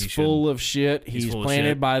 He's like, full of shit. He's full of planted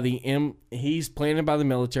shit. by he's planted by the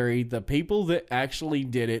military. The people that actually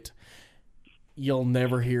did it, you'll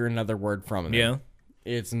never hear another word from them. Yeah,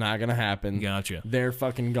 It's not gonna happen. gotcha. They're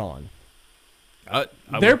fucking gone. I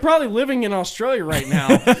They're probably living in Australia right now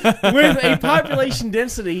with a population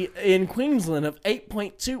density in Queensland of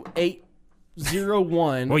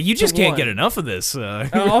 8.2801. well, you just to can't 1. get enough of this.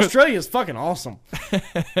 Australia is fucking awesome.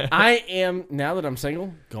 I am, now that I'm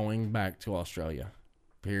single, going back to Australia.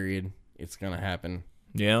 Period. It's going to happen.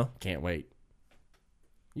 Yeah. Can't wait.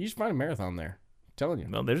 You just find a marathon there. I'm telling you.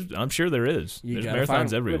 Well, I'm sure there is. You There's gotta find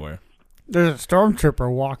marathons 'em. everywhere. There's a stormtrooper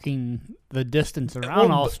walking the distance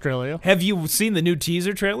around Australia. Have you seen the new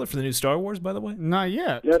teaser trailer for the new Star Wars? By the way, Not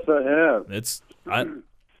yet. Yes, I have.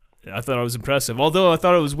 I thought it was impressive. Although I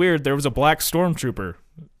thought it was weird. There was a black stormtrooper.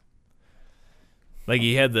 Like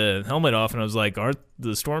he had the helmet off, and I was like, "Aren't the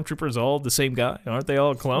stormtroopers all the same guy? Aren't they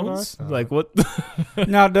all clones? Like what?"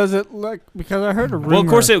 Now, does it look? Because I heard a rumor. Well, of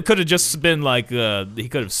course, it could have just been like he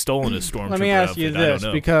could have stolen a stormtrooper. Let me ask you outfit. I don't this,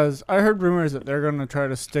 know. because I heard rumors that they're going to try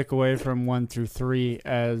to stick away from 1 through 3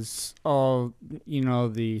 as all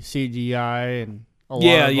the CGI and a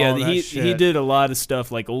lot of all that He shit. did a lot of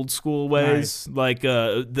stuff like old school ways, like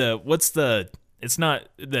it's not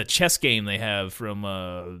the chess game they have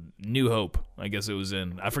from New Hope. I guess it was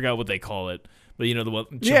in. I forgot what they call it, but the one.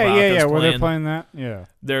 Yeah. Where they're playing. playing that, yeah.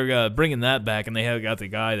 They're bringing that back, and they have got the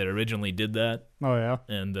guy that originally did that, Oh yeah,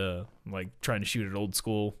 and like trying to shoot it old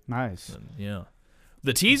school. nice. And, yeah,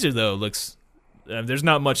 the teaser though looks. There's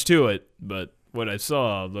not much to it, but what I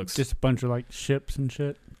saw looks. Just a bunch of like ships and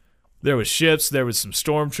shit. There was ships. There was some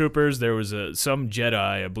stormtroopers. There was some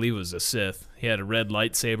Jedi. I believe it was a Sith. He had a red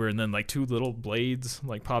lightsaber, and then like 2 little blades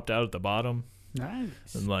like popped out at the bottom, Nice.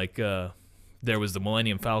 and like there was the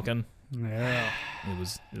Millennium Falcon. Yeah.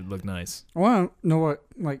 It looked nice. I want to know what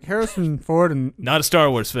like Harrison Ford and Not a Star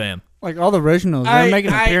Wars fan. like all the originals. They're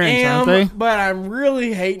making an appearance, aren't they? But I'm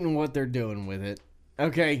really hating what they're doing with it.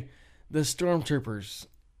 Okay, the stormtroopers.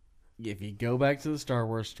 If you go back to the Star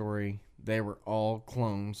Wars story, they were all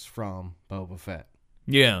clones from Boba Fett.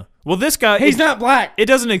 Yeah. Well, this guy. He's not black. It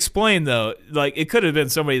doesn't explain though. Like it could have been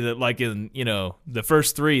somebody that, like in the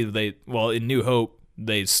first 3, in New Hope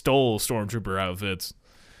they stole stormtrooper outfits,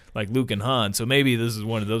 like Luke and Han. So maybe this is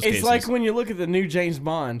one of those It's cases. like when you look at the new James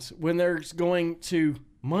Bonds when they're going to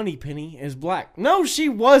Moneypenny is black. No, she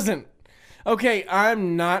wasn't. Okay,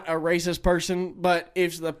 I'm not a racist person, but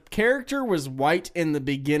if the character was white in the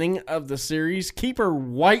beginning of the series, keep her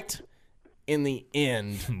white in the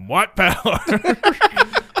end. What power?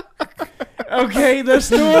 Okay, the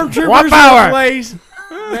stormtroopers What power? in place,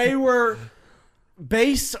 they were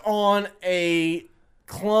based on a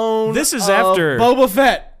clone. This is of after- Boba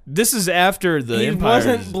Fett. This is after the He Empire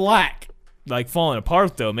wasn't black. like falling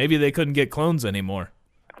apart though. Maybe they couldn't get clones anymore.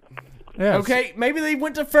 Yeah. Okay, maybe they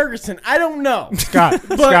went to Ferguson. I don't know.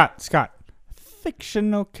 Scott.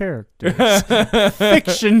 Fictional characters.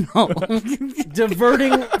 Fictional.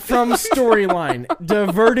 Diverting from storyline.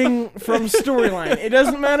 It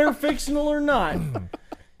doesn't matter fictional or not.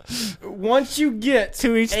 Once you get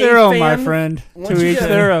To each a their own, my fan- friend. once To you each get-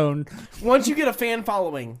 their own. Once you get a fan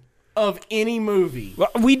following of any movie, Well,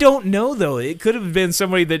 we don't know though. It could have been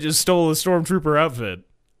somebody that just stole a stormtrooper outfit.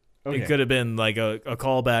 Okay. It could have been like a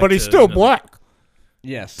callback. But he's to, still black.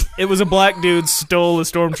 yes, It was a black dude stole a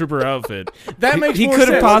stormtrooper outfit. that makes He more could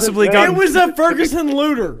have sense. possibly It gotten. was a Ferguson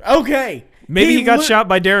looter. Okay, Maybe he got lit- shot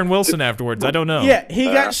by Darren Wilson afterwards. I don't know. Yeah, he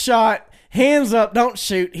got shot. Hands up, don't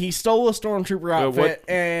shoot. He stole a stormtrooper outfit what-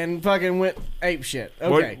 and fucking went ape shit.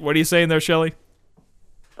 Okay. What are you saying there, Shelley?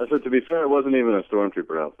 I said, to be fair, it wasn't even a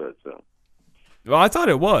stormtrooper outfit, so Well, I thought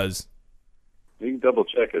it was, you can double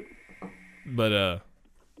check it. but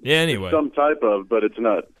yeah. Anyway, Some type of, but it's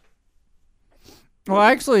not. Well,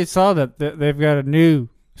 I actually saw that they've got a new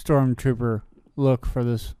Stormtrooper look for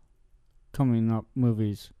this coming up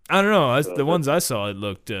movies. I don't know. The ones I saw, it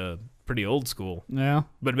looked pretty old school. Yeah.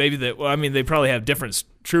 But maybe they probably have different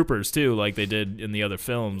troopers too, like they did in the other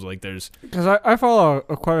films. Like there's Because I follow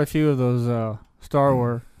quite a few of those Star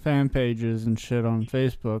Wars fan pages and shit on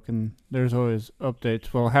Facebook, and there's always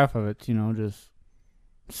updates. Well, half of it's, just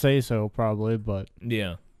say so probably, but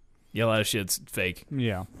yeah, a lot of shit's fake.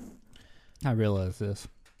 yeah. I realize this.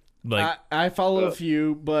 Like I follow a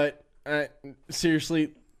few, but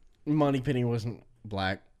seriously, Moneypenny wasn't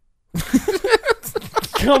black.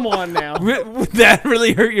 Come on now. would that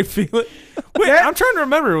really hurt your feeling? Wait, I'm trying to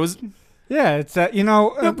remember. It was Yeah, it's that,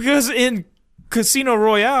 no, because in Casino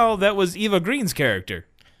Royale, that was Eva Green's character.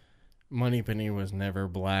 Moneypenny was never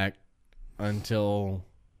black until...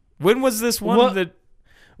 When was this one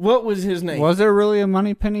What was his name? was there really a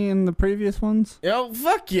Moneypenny in the previous ones? Oh,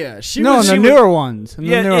 fuck yeah. She No, in was, the she newer ones. In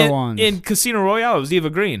the newer ones. in Casino Royale, it was Eva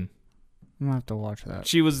Green. I'm going to have to watch that.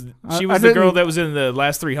 She was I the girl didn't- that was in the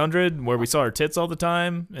last 300, where we saw her tits all the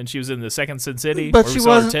time, and she was in the second Sin City, But where she we saw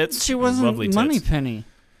her wasn't, tits. she wasn't Lovely tits. Moneypenny.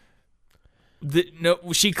 No,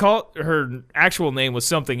 she called her actual name was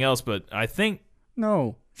something else, but I think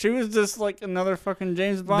No. She was just like another fucking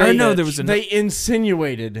James Bond. They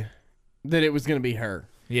insinuated that it was going to be her.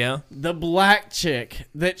 yeah. The black chick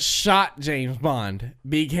that shot James Bond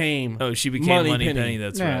became... Oh, she became Moneypenny. Moneypenny.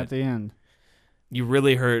 That's yeah, right. at the end. You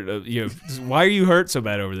really hurt. Why are you hurt so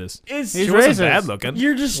bad over this? It's She He's wasn't racist. bad looking.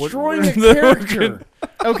 You're destroying What- a character.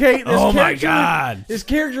 Okay, this Oh my character- God. This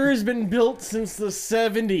character has been built since the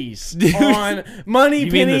 70s. Dude. On Moneypenny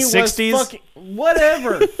You mean the was 60s? fucking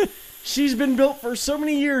whatever. She's been built for so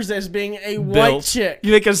many years as being a white Built. chick.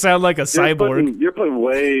 You make us sound like a cyborg. You're putting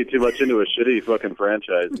way too much into a shitty fucking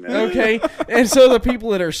franchise, man. Okay, and so the people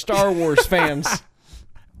that are Star Wars fans.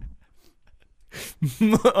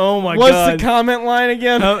 Oh my What's God. the comment line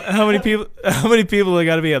again? How many people? How many people are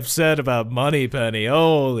got to be upset about Moneypenny?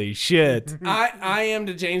 Holy shit! I am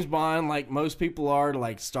to James Bond like most people are to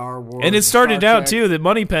like Star Wars. And it started Star out Trek. too that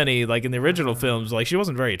Moneypenny, like in the original films, like she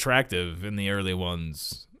wasn't very attractive in the early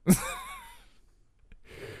ones.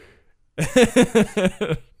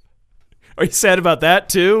 Are you sad about that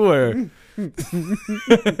too, or?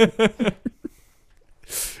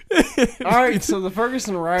 All right, so the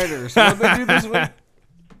Ferguson Riders. What they do this week?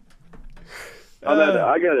 I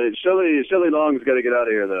got it. Shelley Long's got to get out of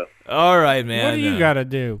here, though. All right, man. What do you got to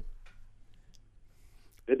do?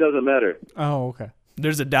 It doesn't matter. Oh, okay.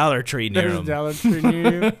 There's a Dollar Tree near There's a him. Dollar Tree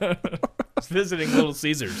near you. He's visiting Little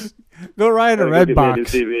Caesars. Go ride a Gotta red go get me a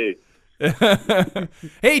box. new TV.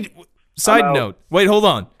 Hey, side I'm out. note. Wait, hold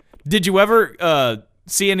on. Did you ever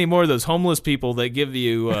see any more of those homeless people that give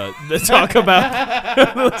you that talk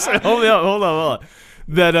about? Listen, hold on.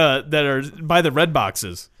 That are by the red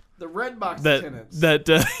boxes. The red box That tenants.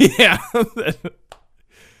 yeah.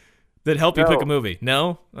 that help you No. pick a movie.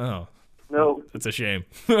 No. Oh, No, that's a shame.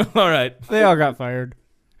 All right. They all got fired.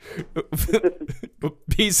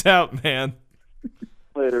 Peace out, man.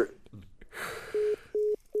 later.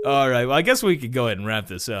 All right. Well, I guess we could go ahead and wrap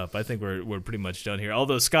this up. I think we're pretty much done here.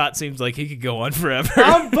 Although Scott seems like he could go on forever.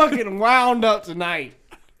 I'm fucking wound up tonight.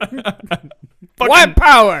 White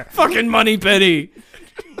power. Fucking Moneypenny.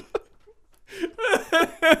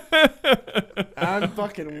 I'm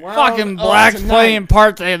fucking wound Fucking up blacks tonight. playing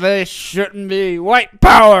parts that they shouldn't be. White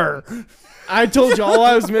power. I told you all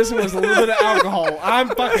I was missing was a little bit of alcohol. I'm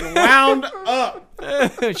fucking wound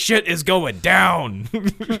up. Shit is going down.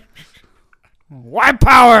 White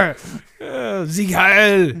power. Sieg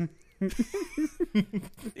Heil.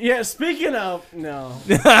 Yeah, speaking of, no.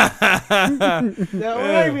 No, we're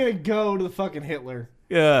not even gonna go to the fucking Hitler.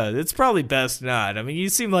 Yeah, it's probably best not. I mean, you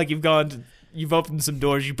seem like you've opened some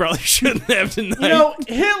doors you probably shouldn't have tonight. You know,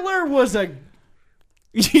 Hitler was a...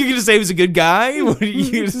 You're gonna say he was a good guy? What are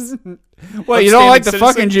you just, What, you don't like the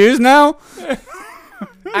Upstanding fucking Jews now?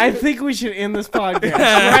 I think we should end this podcast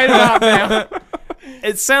right about now.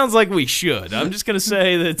 it sounds like we should. I'm just gonna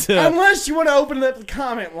say that. Unless you want to open up the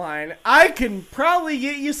comment line, I can probably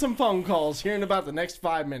get you some phone calls here in about the next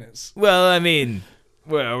 5 minutes. Well, I mean,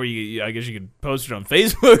 I guess you could post it on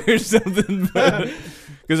Facebook or something.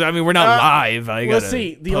 Because I mean, we're not live. Let's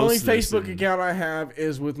see. The only post this Facebook and- account I have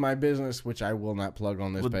is with my business, which I will not plug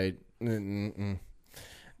on this page.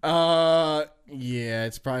 Yeah,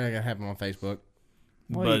 it's probably not gonna happen on Facebook.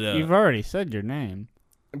 Well, But, you've already said your name.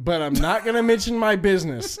 But I'm not gonna mention my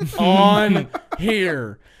business on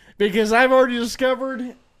here because I've already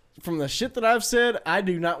discovered from the shit that I've said, I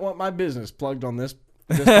do not want my business plugged on this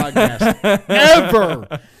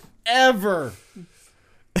podcast ever.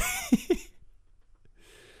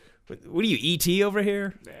 What are you, ET over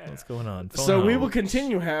here? What's going on? Phone So we home. will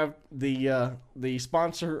continue to have the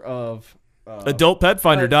sponsor of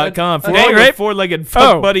AdultPetFinder.com. For date all your rape? four-legged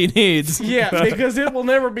fuck Oh. buddy needs. Yeah, because it will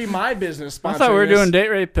never be my business I sponsor. thought we were doing date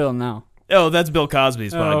rape pill now. Oh, that's Bill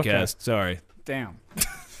Cosby's Oh, okay. podcast. Sorry. Damn.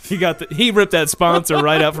 He ripped that sponsor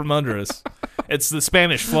right out from under us. It's the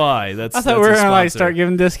Spanish Fly. That's I thought we were gonna like start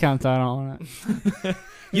giving discounts out on it.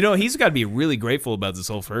 You know, he's got to be really grateful about this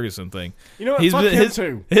whole Ferguson thing. You know what? He's Fuck been-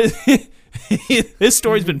 him his- too. His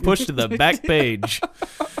story's been pushed to the back page.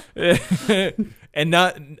 And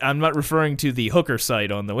I'm not referring to the hooker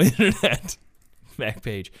site on the internet. Back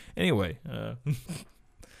page. Anyway,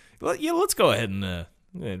 let's go ahead and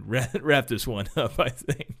wrap this one up, I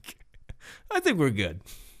think we're good.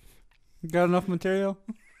 Got enough material?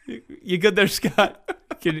 You good there, Scott?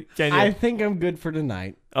 Can you? I think I'm good for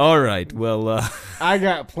tonight. All right. Well, I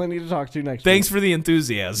got plenty to talk to next thanks week. for the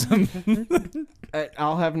enthusiasm.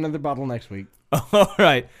 I'll have another bottle next week. All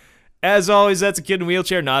right. As always, that's a kid in a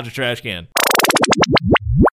wheelchair, not a trash can.